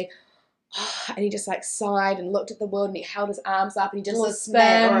like to me... and he just like sighed and looked at the world and he held his arms up and he just was this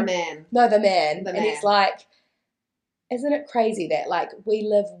man or a man? No, the man. And he's like, isn't it crazy that like we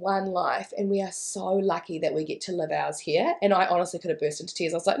live one life and we are so lucky that we get to live ours here? And I honestly could have burst into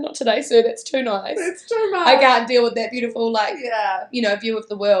tears. I was like, not today, sir. That's too nice. It's too much. I can't deal with that beautiful view of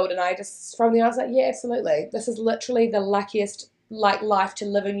the world. And I just from there I was like, yeah, absolutely. This is literally the luckiest life to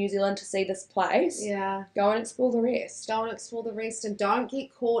live in New Zealand, to see this place. Yeah. Go and explore the rest. Go and explore the rest and don't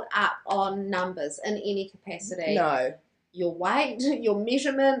get caught up on numbers in any capacity. No. Your weight, your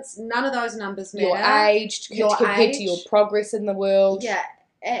measurements, none of those numbers matter. Your age, compared to your progress in the world. Yeah,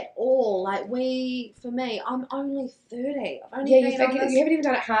 at all. Like for me, I'm only 30. I've only you haven't even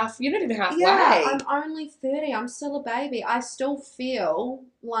done it half. You're not even halfway. Yeah, I'm only 30. I'm still a baby. I still feel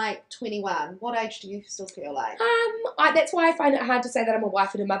like 21. What age do you still feel like? That's why I find it hard to say that I'm a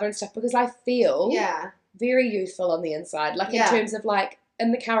wife and a mother and stuff, because I feel very youthful on the inside. Like in terms of like,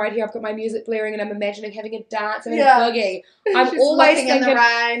 in the car right here, I've got my music blaring and I'm imagining having a dance and a boogie. I'm She's always looking thinking, in the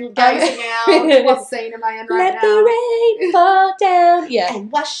rain, gazing out. What scene am I in right now? Let the rain fall down. Yeah.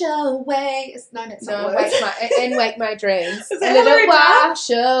 And wash away. That's not wake my dreams. Is that let how it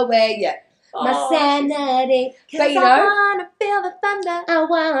wash away. Yeah. My sanity. But I wanna feel the thunder. I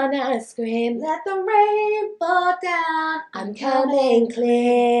wanna scream. Let the rain fall down. I'm coming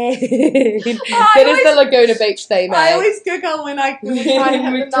clean. That is the Laguna Beach theme. I always giggle when we try to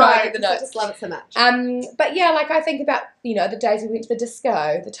hit the notes. I just love it so much. But yeah, like I think about the days we went to the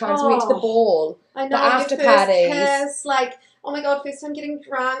disco, the times we went to the ball, I know, the after your first parties. Kiss, like, oh my god, first time getting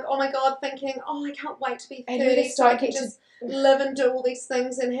drunk. Oh my god, thinking, I can't wait to be 30 and so I can just live and do all these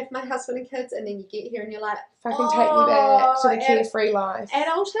things and have my husband and kids. And then you get here and you're like, fucking take me back to the carefree life.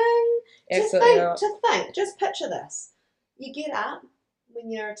 Adulting. Absolutely just picture this. You get up when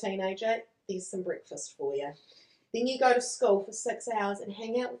you're a teenager, there's some breakfast for you. Then you go to school for 6 hours and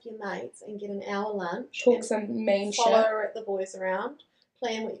hang out with your mates and get an hour lunch. Talk some mean shit. Follow the boys around.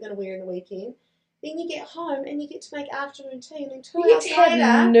 Plan what you're going to wear in the weekend. Then you get home and you get to make afternoon tea, and then 2 hours later,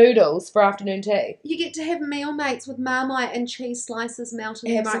 have noodles for afternoon tea. you get to have meal mates with Marmite and cheese slices melted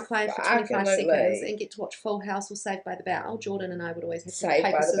in the microwave for 25 seconds, and get to watch Full House or Saved by the Bell. Jordan and I would always have to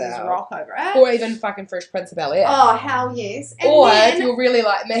paper, scissors, rock over it. Or even fucking Fresh Prince of Bel-Air. Oh, hell yes. And or if you're really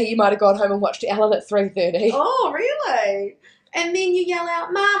like me, you might have gone home and watched Ellen at 3:30. Oh, really? And then you yell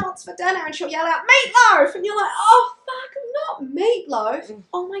out, Mum, what's for dinner? And she'll yell out, meatloaf! And you're like, oh, fuck, not meatloaf.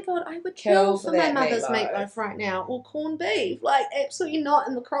 Oh, my God, I would kill for my mother's meatloaf right now. Or corned beef. Like, absolutely not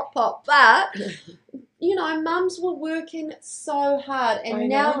in the crock pot. But, mums were working so hard. And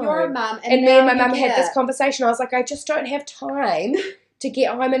now you're a mum. And me and my mum had this conversation. I was like, I just don't have time to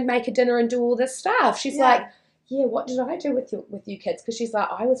get home and make a dinner and do all this stuff. She's like, yeah, what did I do with you kids? Because she's like,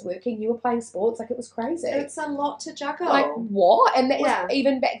 I was working, you were playing sports. Like, it was crazy. It's a lot to juggle. Like, what? And that was,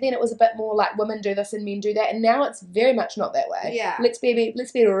 even back then, it was a bit more like women do this and men do that. And now it's very much not that way. Yeah. Let's be real.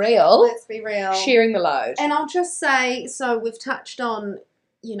 Let's be real. Sharing the load. And I'll just say, so we've touched on,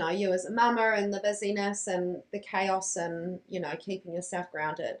 you as a mama and the busyness and the chaos and, keeping yourself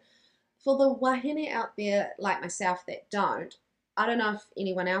grounded. for the wahine out there like myself that don't, I don't know if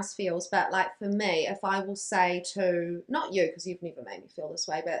anyone else feels, but like for me, if I will say to, not you, because you've never made me feel this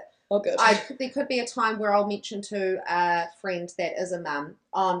way, but oh, good. there could be a time where I'll mention to a friend that is a mum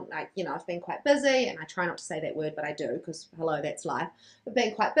on, like, you know, I've been quite busy, and I try not to say that word, but I do, because hello, that's life. I've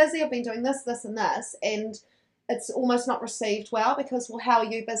been quite busy, I've been doing this, this, and this, and it's almost not received well because, well, how are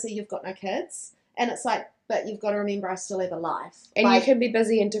you busy? You've got no kids. And it's like, but you've got to remember I still have a life. And like, you can be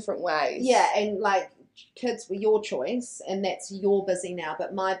busy in different ways. Yeah, and like kids were your choice, and that's your busy now,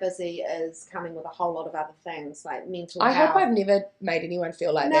 but my busy is coming with a whole lot of other things like mental health. I hope I've never made anyone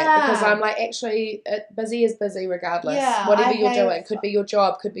feel like that, because I'm like, actually, busy is busy regardless. Yeah, whatever you're doing, could be your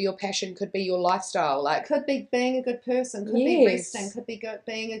job, could be your passion, could be your lifestyle. Like, could be being a good person, could be resting, could be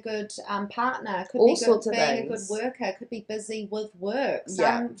being a good partner, could all be sorts of being things. a good worker, could be busy with work.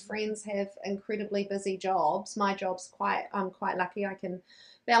 Some friends have incredibly busy jobs. My job's I'm quite lucky. I can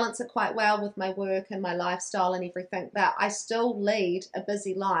balance it quite well with my work and my lifestyle and everything, but I still lead a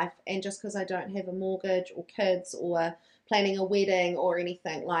busy life. And just because I don't have a mortgage or kids or planning a wedding or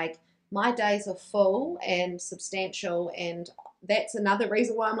anything, like, my days are full and substantial, and that's another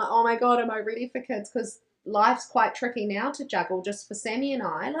reason why I'm like, oh my god, am I ready for kids? Because life's quite tricky now to juggle just for Sammy and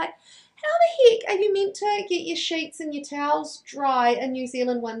I. Like, how the heck are you meant to get your sheets and your towels dry in New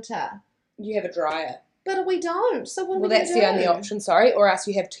Zealand winter? You have a dryer. But we don't. So what? Well, that's the only option. Sorry, or else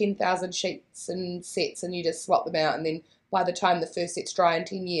you have 10,000 sheets and sets, and you just swap them out, and then by the time the first set's dry in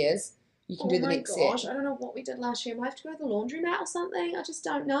 10 years, you can do the next set. Oh my gosh, I don't know what we did last year. I might have to go to the laundromat or something. I just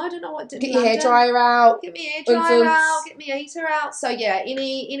don't know. I don't know what did. Get your hair dryer out. Get my hair dryer out. Get my heater out. So yeah,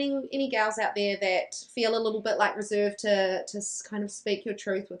 any gals out there that feel a little bit like reserved to kind of speak your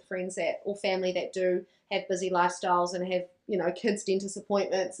truth with friends that or family that do have busy lifestyles and have, you know, kids' dentist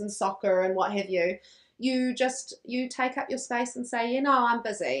appointments and soccer and what have you. You take up your space and say, you know, I'm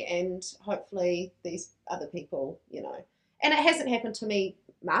busy, and hopefully these other people, you know, and it hasn't happened to me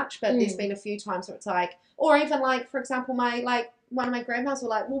much, but there's been a few times where it's like, or even like, for example, one of my grandmas were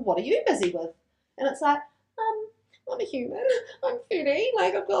like, well, what are you busy with? And it's like, I'm a human, I'm 30,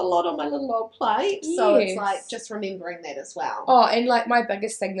 like I've got a lot on my little old plate. Yes. So it's like just remembering that as well. Oh, and like my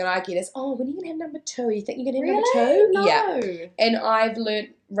biggest thing that I get is, oh, when are you going to have number 2? You think you're going to have really? number 2? No. Yeah. And I've learnt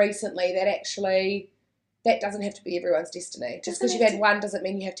recently that actually that doesn't have to be everyone's destiny. Just because you've had one doesn't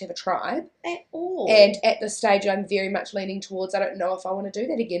mean you have to have a tribe. At all. And at this stage, I'm very much leaning towards, I don't know if I want to do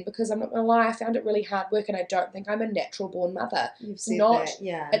that again, because I'm not going to lie, I found it really hard work, and I don't think I'm a natural born mother. You've said that,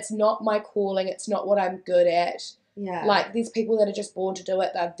 yeah. It's not my calling. It's not what I'm good at. Yeah. Like, there's people that are just born to do it.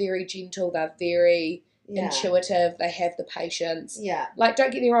 They're very gentle. They're very intuitive. They have the patience. Yeah. Like,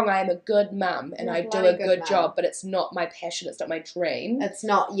 don't get me wrong, I am a good mum and I do a good job, but it's not my passion. It's not my dream. It's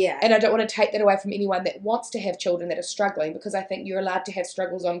not, yeah. And I don't want to take that away from anyone that wants to have children that are struggling, because I think you're allowed to have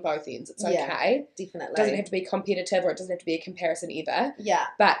struggles on both ends. It's okay. Definitely. It doesn't have to be competitive, or it doesn't have to be a comparison either. Yeah.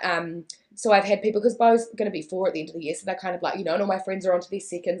 But, so I've had people, because Bo's going to be 4 at the end of the year, so they're kind of like, you know, and all my friends are onto their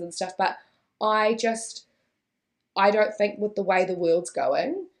seconds and stuff, but I don't think with the way the world's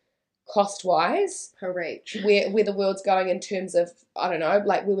going, cost-wise, correct, where the world's going in terms of, I don't know,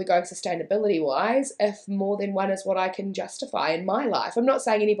 like where we're going sustainability-wise, if more than one is what I can justify in my life. I'm not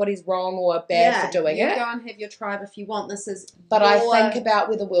saying anybody's wrong or bad for doing it. You go and have your tribe if you want. But I think about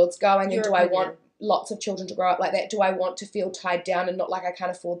where the world's going, and do I want lots of children to grow up like that? Do I want to feel tied down and not like I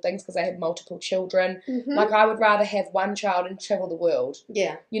can't afford things because I have multiple children? Mm-hmm. Like, I would rather have one child and travel the world.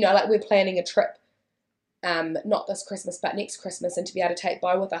 Yeah. You know, like we're planning a trip. Not this Christmas, but next Christmas, and to be able to take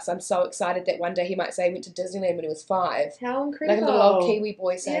Bo with us. I'm so excited that one day he might say he went to Disneyland when he was 5. How incredible. Like a little old Kiwi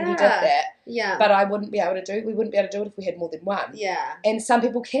boy saying he did that. Yeah. But we wouldn't be able to do it if we had more than one. Yeah. And some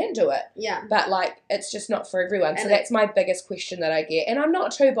people can do it. Yeah. But like, it's just not for everyone. So that's my biggest question that I get. And I'm not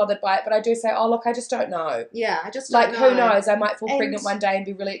too bothered by it, but I do say, oh, look, I just don't know. Yeah, I just don't know. Like, who knows? I might fall pregnant one day and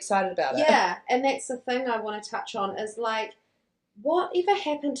be really excited about it. Yeah, and that's the thing I want to touch on is like, whatever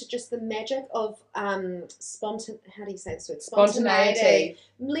happened to just the magic of how do you say this word? Spontaneity.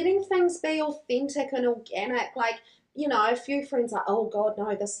 Letting things be authentic and organic. Like, you know, a few friends are, oh God,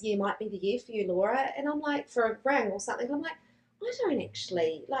 no, this year might be the year for you, Laura. And I'm like, for a ring or something, I'm like, I don't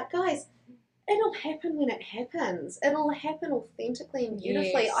actually, like, guys, it'll happen when it happens. It'll happen authentically and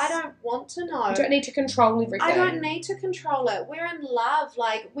beautifully. Yes. I don't want to know. You don't need to control everything. I don't need to control it. We're in love.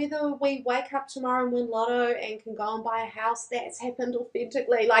 Like, whether we wake up tomorrow and win lotto and can go and buy a house, that's happened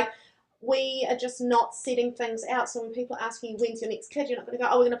authentically. Like, we are just not setting things out. So when people are asking you, when's your next kid, you're not going to go,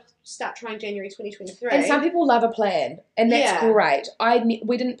 oh, we're going to start trying January 2023. And some people love a plan. And that's great.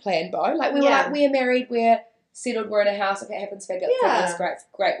 We didn't plan, Bo. Like, we were like, we're married, we're settled, we're in a house, if it happens, fabulous,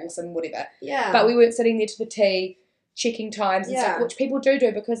 great, awesome, whatever. Yeah. But we weren't sitting there to the T checking times and stuff, which people do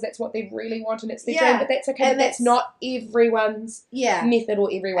because that's what they really want and it's their dream, but that's okay, and but that's not everyone's method or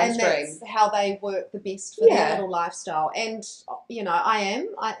everyone's dream. That's how they work the best for their little lifestyle. And, you know,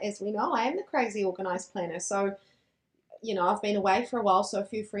 as we know, I am the crazy organised planner, so, you know, I've been away for a while, so a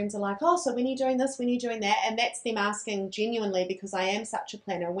few friends are like, oh, so when are you doing this, when are you doing that? And that's them asking genuinely because I am such a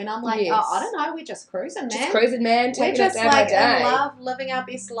planner. When I'm like, oh, I don't know, we're just cruising, man. Just cruising, man. We're just like in love, living our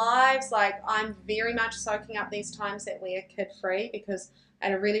best lives. Like, I'm very much soaking up these times that we are kid-free because I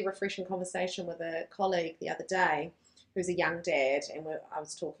had a really refreshing conversation with a colleague the other day who's a young dad, and I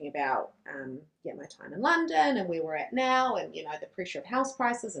was talking about my time in London and where we're at now, and you know the pressure of house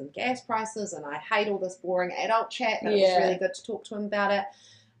prices and gas prices, and I hate all this boring adult chat, but it was really good to talk to him about it.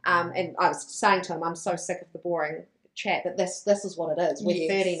 And I was saying to him, I'm so sick of the boring chat, but this is what it is. We're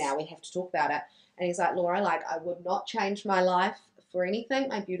 30 now, we have to talk about it. And he's like, Laura, like I would not change my life for anything.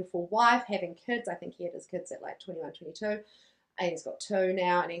 My beautiful wife, having kids, I think he had his kids at like 21, 22, and he's got 2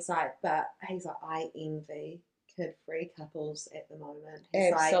 now, and he's like, I envy kid-free couples at the moment.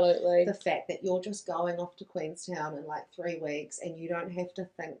 He's Absolutely. Like, the fact that you're just going off to Queenstown in like 3 weeks and you don't have to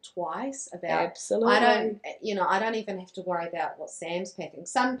think twice about. Absolutely. I don't even have to worry about what Sam's packing.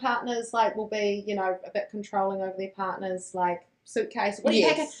 Some partners like will be, you know, a bit controlling over their partners, like suitcase. What are you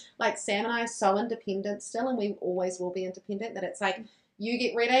packing? Like Sam and I are so independent still, and we always will be independent, that it's like, you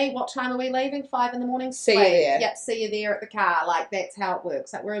get ready. What time are we leaving? 5 a.m. See you there. Yep, see you there at the car. Like, that's how it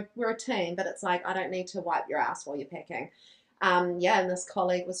works. Like, we're a team, but it's like, I don't need to wipe your ass while you're packing. And this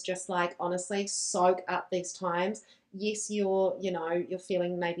colleague was just like, honestly, soak up these times. Yes, you're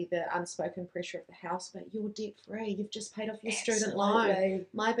feeling maybe the unspoken pressure of the house, but you're debt free. You've just paid off your student loan.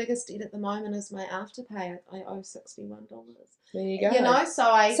 My biggest debt at the moment is my afterpay. I owe $61. There you go. You know,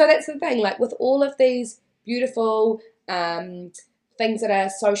 so that's the thing. Like with all of these beautiful things that are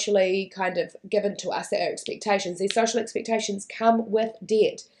socially kind of given to us, that are expectations. These social expectations come with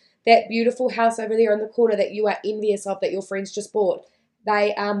debt. That beautiful house over there in the corner that you are envious of that your friends just bought,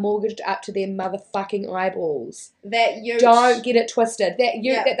 they are mortgaged up to their motherfucking eyeballs. Don't get it twisted.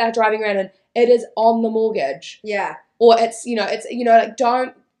 That they're driving around in, it is on the mortgage. Yeah. Or it's like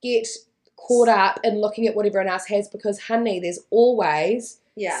don't get caught up in looking at what everyone else has, because honey, there's always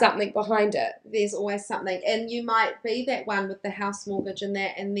something behind it. There's always something. And you might be that one with the house mortgage and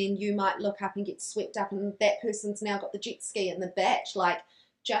that, and then you might look up and get swept up and that person's now got the jet ski in the batch. Like,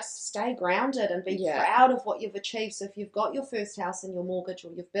 just stay grounded and be proud of what you've achieved. So if you've got your first house and your mortgage,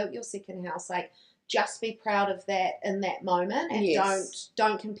 or you've built your second house, like, just be proud of that in that moment, and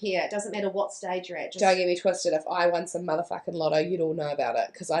don't compare. It doesn't matter what stage you're at. Don't get me twisted. If I won some motherfucking lotto, you'd all know about it,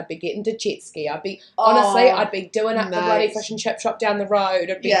 because I'd be getting to jet ski. I'd be I'd be doing up the bloody fish and chip shop down the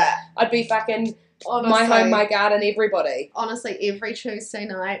road. I'd be fucking my home, my garden, everybody. Honestly, every Tuesday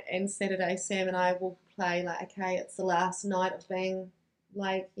night and Saturday, Sam and I will play like, okay, it's the last night of being,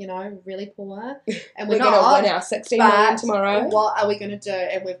 like, you know, really poor, and we're going to win our 16 million tomorrow. What are we going to do?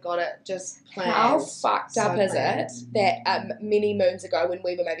 And we've got it just planned. How fucked up is it that many moons ago, when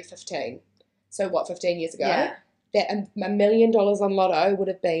we were maybe 15, so what, 15 years ago, that $1 million on lotto would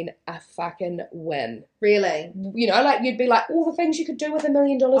have been a fucking win. Really? You know, like, you'd be like, all the things you could do with $1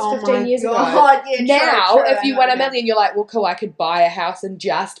 million 15 years ago. Yeah, now, true, if you won $1 million, you're like, well, cool, I could buy a house and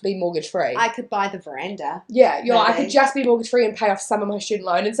just be mortgage free. I could buy the veranda. Yeah, you're like, I could just be mortgage free and pay off some of my student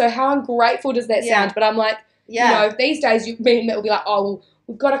loan. And so how ungrateful does that sound? But I'm like, you know, these days, me and Matt will be like, oh, well,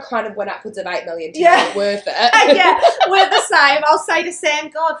 we've got to kind of win upwards of $8 million to make it worth it. We're the same. I'll say to Sam,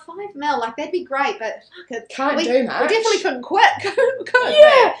 God, $5 million, like, that'd be great, but fuck it. Can't do much. We definitely couldn't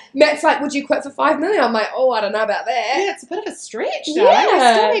quit. Matt's like, would you quit for $5 million? I'm like, oh, I don't know about that. Yeah, it's a bit of a stretch, though.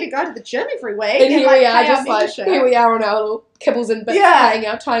 I still need to go to the gym every week. And here we are, just like, here we are on our little kibbles and bits, paying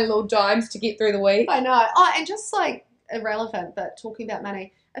our tiny little dimes to get through the week. I know. Oh, and just like, irrelevant, but talking about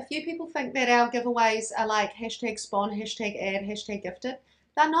money, a few people think that our giveaways are like #spawn, #ad, #gifted.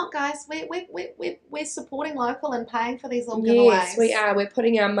 They're not, guys. We're supporting local and paying for these little giveaways. Yes, we are. We're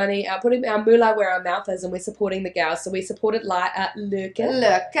putting our money, putting our moolah where our mouth is, and we're supporting the gals. So we supported Lurker.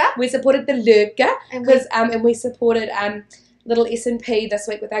 We supported the Lurker, and we supported little S&P this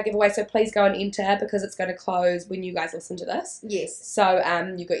week with our giveaway. So please go and enter, because it's going to close when you guys listen to this. Yes. So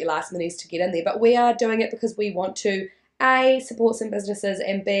you've got your last minis to get in there, but we are doing it because we want to A, support some businesses,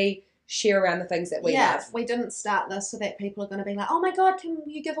 and B, share around the things that we love. We didn't start this so that people are going to be like, oh my God, can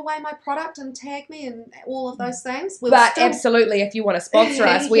you give away my product and tag me and all of those things? But absolutely, if you want to sponsor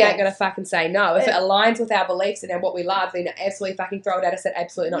us, we ain't going to fucking say no. If it aligns with our beliefs and what we love, then absolutely fucking throw it at us at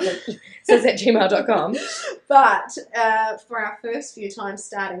absolutely@gmail.com. But for our first few times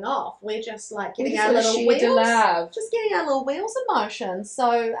starting off, we're just like getting our little wheels. Just getting our little wheels in motion.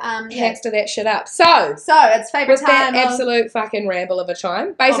 So, hamster that shit up. So it's favourite time. That absolute fucking ramble of a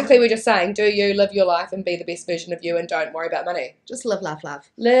time. Basically, we're just saying, do you live your life and be the best version of you and don't worry about money. Just live, laugh, love.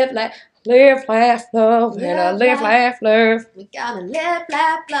 Live, laugh, love. And a live, laugh, love. We're gonna live,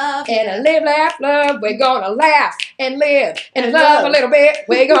 laugh, love. And a live, laugh, love. We're gonna laugh and live and love a little bit.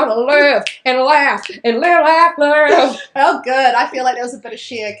 We're gonna live and laugh and live, laugh, love. Oh, good. I feel like there was a bit of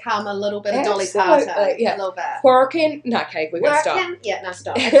Cher, come a little bit of Dolly Parton. Yeah. A little bit. Working. No, okay, we're going to stop. Yeah, no,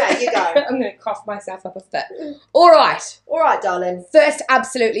 stop. Okay, you go. I'm going to cough myself up a bit. All right. All right, darling. First,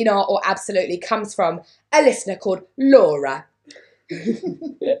 absolutely not, or absolutely comes from a listener called Laura.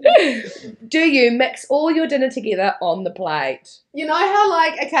 Do you mix all your dinner together on the plate? You know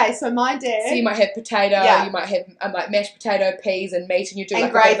how, okay, so my dad... So you might have potato, you might have mashed potato, peas and meat, and you do and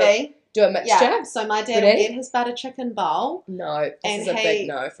gravy. Do a mixture? Yeah, so my dad will get his butter chicken bowl. No, this is a big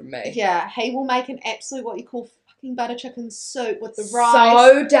no from me. Yeah, he will make an absolute, what you call fucking butter chicken soup with the rice.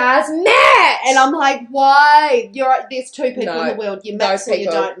 So does Matt! And I'm like, why? There's two people in the world. You mix or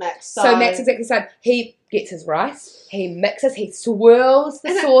you don't mix. So Matt's exactly the same. He gets his rice, he mixes, he swirls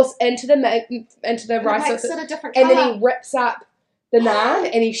the sauce into the rice sauce. It a different colour. And then he rips up the naan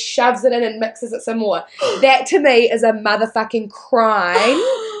and he shoves it in and mixes it some more. That to me is a motherfucking crime,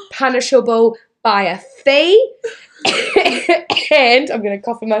 punishable by a fee, and I'm going to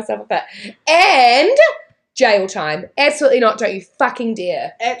cough myself a bit, and jail time. Absolutely not. Don't you fucking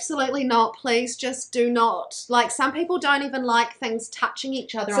dare. Absolutely not. Please just do not. Some people don't even like things touching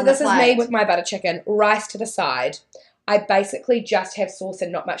each other on the plate. So this is me with my butter chicken. Rice to the side. I basically just have sauce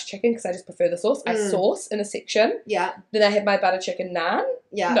and not much chicken because I just prefer the sauce. I sauce in a section. Yeah. Then I have my butter chicken naan.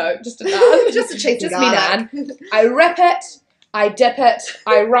 Yeah. No, just a naan. Just a cheese Just me naan. I rip it, I dip it,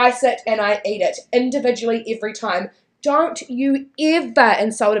 I rice it, and I eat it individually every time. Don't you ever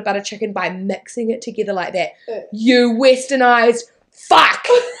insult a butter chicken by mixing it together like that. You westernized fuck.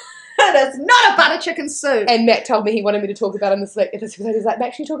 It is not a butter chicken soup. And Matt told me he wanted me to talk about it in this episode. He's like,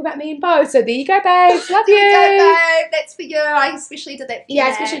 make sure you talk about me and Bo. So there you go, babes. Love you. There you go, babe. That's for you. I especially did that for you. Yeah, I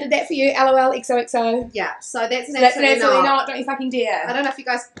especially did that for you. LOL, XOXO. Yeah, so that's an absolutely not. Don't you fucking dare. I don't know if you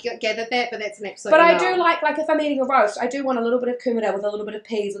guys gathered that, but that's an absolute But I do like if I'm eating a roast, I do want a little bit of kumara with a little bit of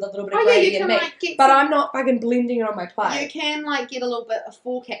peas with a little bit of gravy and meat. But I'm not fucking blending it on my plate. You can get a little bit of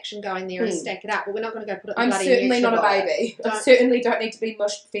fork action going there and stack it up, but we're not going to go put it in I'm bloody certainly not a baby. I certainly don't need to be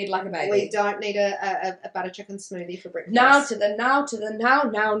fed like a baby. We don't need a butter chicken smoothie for breakfast. Now to the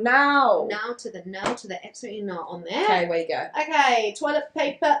absolutely not on that. Okay, where you go. Okay, toilet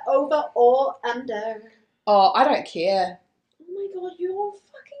paper over or under? Oh, I don't care. Oh my God, you're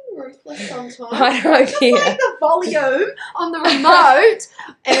fucking ruthless sometimes. I don't care. Just the volume on the remote.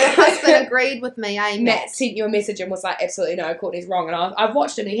 And her husband agreed with me, Matt sent you a message and was like, absolutely no, Courtney's wrong. And I've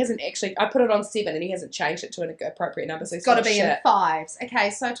watched it and he hasn't actually, I put it on 7 and he hasn't changed it to an appropriate number. So it's got to be in 5s. Okay,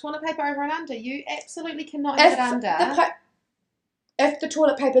 so toilet paper over and under. You absolutely cannot have it under. If the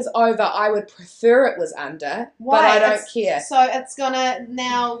toilet paper's over, I would prefer it was under. Why? But I don't care. So it's going to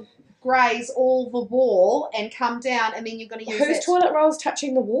now graze all the wall and come down, and then you're going to use Whose toilet roll's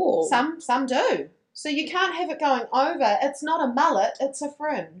touching the wall? Some do. So you can't have it going over. It's not a mullet, it's a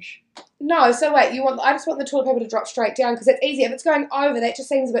fringe. No, so wait, I just want the toilet paper to drop straight down because it's easier. If it's going over, that just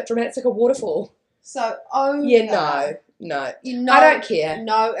seems a bit dramatic. It's like a waterfall. So over. Yeah, no. I don't care.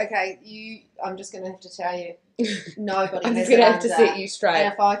 No, okay, I'm just going to have to tell you. Nobody I'm has just going to it have to under. set you straight.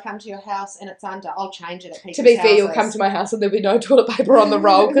 And if I come to your house and it's under, I'll change it at people's To be fair, houses. you'll come to my house and there'll be no toilet paper on the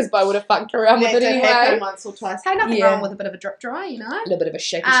roll because Bo would have fucked around with it anyway. That did happen once or twice. Hey, nothing wrong with a bit of a drip dry, you know? A little bit of a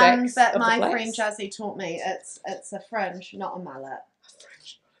shaky shake. But my friend Jazzy taught me it's a fringe, not a mullet.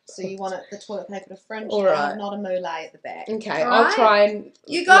 So you want the toilet paper to fringe down, not a mullet at the back. Okay, I'll try and...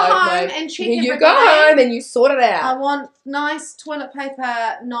 You go home and check everybody. You go home and you sort it out. I want nice toilet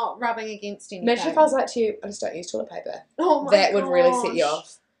paper not rubbing against anything. Imagine if I was like to you, I just don't use toilet paper. Oh my That would really set you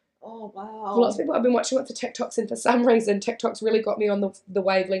off. Oh, wow. Well, lots of people, I've been watching lots of TikToks and for some reason TikTok's really got me on the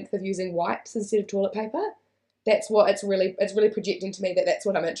wavelength of using wipes instead of toilet paper. That's what it's really projecting to me that's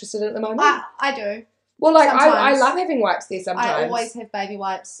what I'm interested in at the moment. I do. Well, I love having wipes there sometimes. I always have baby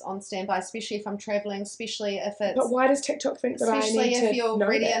wipes on standby, especially if I'm travelling, especially if it's... But why does TikTok think that I need to Especially if you're know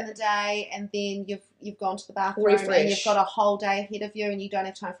ready that? in the day and then you've gone to the bathroom Refresh. and you've got a whole day ahead of you and you don't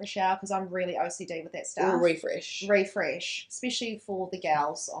have time for a shower because I'm really OCD with that stuff. Refresh. Refresh. Especially for the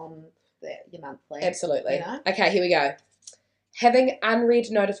gals on your monthly. Absolutely. You know? Okay, here we go. Having unread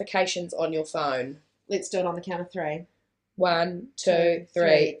notifications on your phone. Let's do it on the count of 3. 1, 2,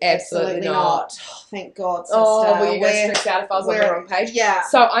 3. Absolutely not. Oh, thank God, sister. Oh, well, you go stressed out if I was on the wrong page. Yeah.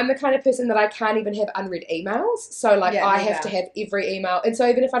 So I'm the kind of person that I can't even have unread emails. So like I have to have every email, and so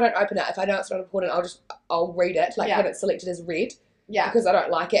even if I don't open it, if I know it's not important, I'll read it, like have it selected as read. Yeah. Because I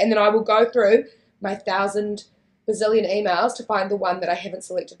don't like it, and then I will go through my 1,000 bazillion emails to find the one that I haven't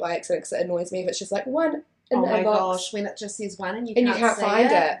selected by accident because it annoys me if it's just like one. Oh my gosh, when it just says one and you can't find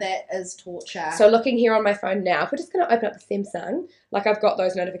it, that is torture. So looking here on my phone now, if we're just going to open up the Samsung, like I've got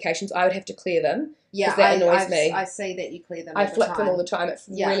those notifications, I would have to clear them. Yeah, that annoys me. I see that you clear them. I flip them all the time. It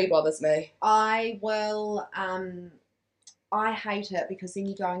really bothers me. I will. I hate it because then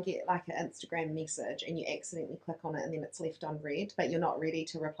you go and get like an Instagram message and you accidentally click on it and then it's left unread, but you're not ready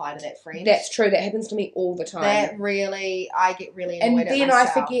to reply to that friend. That's true. That happens to me all the time. I get really annoyed at myself. And then I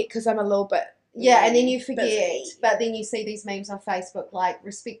forget because I'm a little bit. Yeah, and then you forget, but then you see these memes on Facebook like,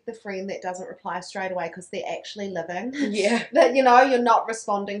 respect the friend that doesn't reply straight away because they're actually living. Yeah. That, you know, you're not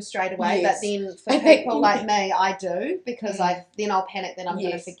responding straight away, but then for people like me, I do because then I'll panic that I'm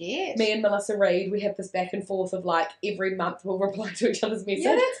going to forget. Me and Melissa Reid, we have this back and forth of like every month we'll reply to each other's message.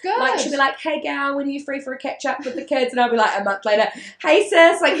 Yeah, that's good. Like she'll be like, hey gal, when are you free for a catch up with the kids? And I'll be like a month later, hey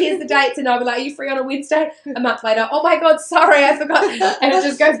sis, like here's the dates. And I'll be like, are you free on a Wednesday? A month later, oh my God, sorry, I forgot. And it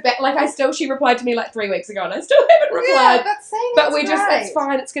just goes back. Like she replied to me like 3 weeks ago and I still haven't replied. Yeah, but it's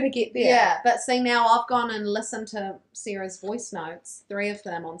fine, it's going to get there. Yeah, but see now I've gone and listened to Sarah's voice notes, 3 of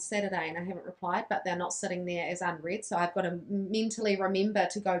them on Saturday, and I haven't replied, but they're not sitting there as unread, so I've got to mentally remember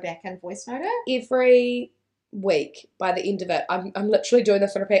to go back and voice note it. Every week by the end of it, I'm literally doing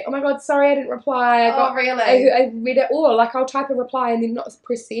this on repeat. Oh my God, sorry I didn't reply. Really? I read it all. Like I'll type a reply and then not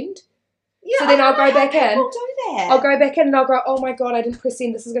press send. Yeah, so then I'll go back in. Do that. I'll go back in and I'll go, oh my God, I didn't press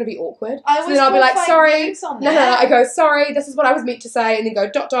send. This is going to be awkward. So then I'll be like, sorry. No. I go, sorry, this is what I was meant to say. And then go ...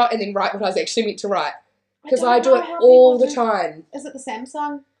 and then write what I was actually meant to write. Because I do it all the time. Is it the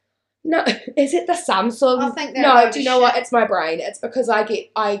Samsung? No. Is it the Samsung? I think no, do you know what? It's my brain. It's because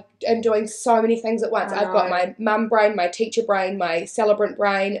I am doing so many things at once. I've got my mum brain, my teacher brain, my celebrant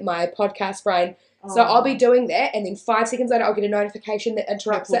brain, my podcast brain. So I'll be doing that, and then 5 seconds later I'll get a notification that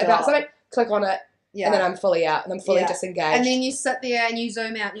interrupts it about something. Click on it, and then I'm fully out, and I'm fully disengaged. And then you sit there and you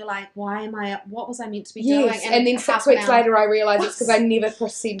zoom out, and you're like, what was I meant to be doing? And then 6 weeks later I realise it's because I never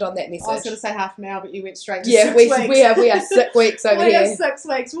pressed send on that message. I was going to say half an hour, but you went straight to 6 weeks. we are 6 weeks over here. We are 6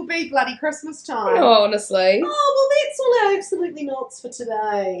 weeks. We'll be bloody Christmas time. Oh, honestly. Oh, well, that's all our absolutely nots for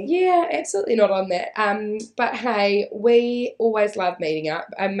today. Yeah, absolutely not on that. But hey, we always love meeting up,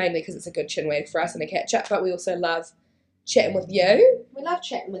 mainly because it's a good chin wag for us and a catch up, but we also love chatting with you. We love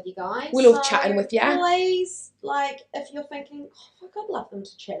chatting with you guys. We love chatting with you. Please, like, if you're thinking, fuck, I'd love them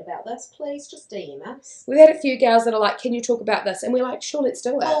to chat about this, please just DM us. We've had a few gals that are like, can you talk about this? And we're like, sure, let's do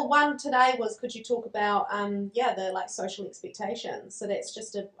it. Well, one today was, could you talk about, the, like, social expectations. So that's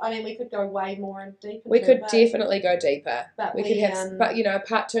just we could go way more in deeper. We could definitely go deeper. But we could have, but, you know,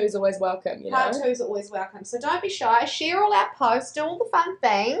 part 2 is always welcome, Part 2 is always welcome. So don't be shy. Share all our posts. Do all the fun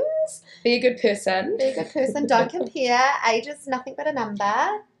things. Be a good person. Be a good person. Don't compare. Age is nothing but a number.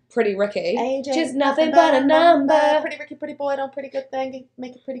 Pretty Ricky. Age just nothing but a number. Pretty Ricky, pretty boy, done pretty good thing.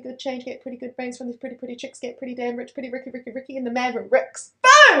 Make a pretty good change. Get pretty good brains from these pretty chicks. Get pretty damn rich. Pretty Ricky, and the Mavericks.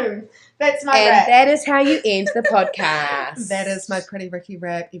 Boom! That's my rap. And that is how you end the podcast. That is my Pretty Ricky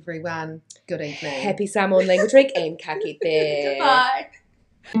rap, everyone. Good evening. Happy Samoan Language Week and ka kite. Goodbye.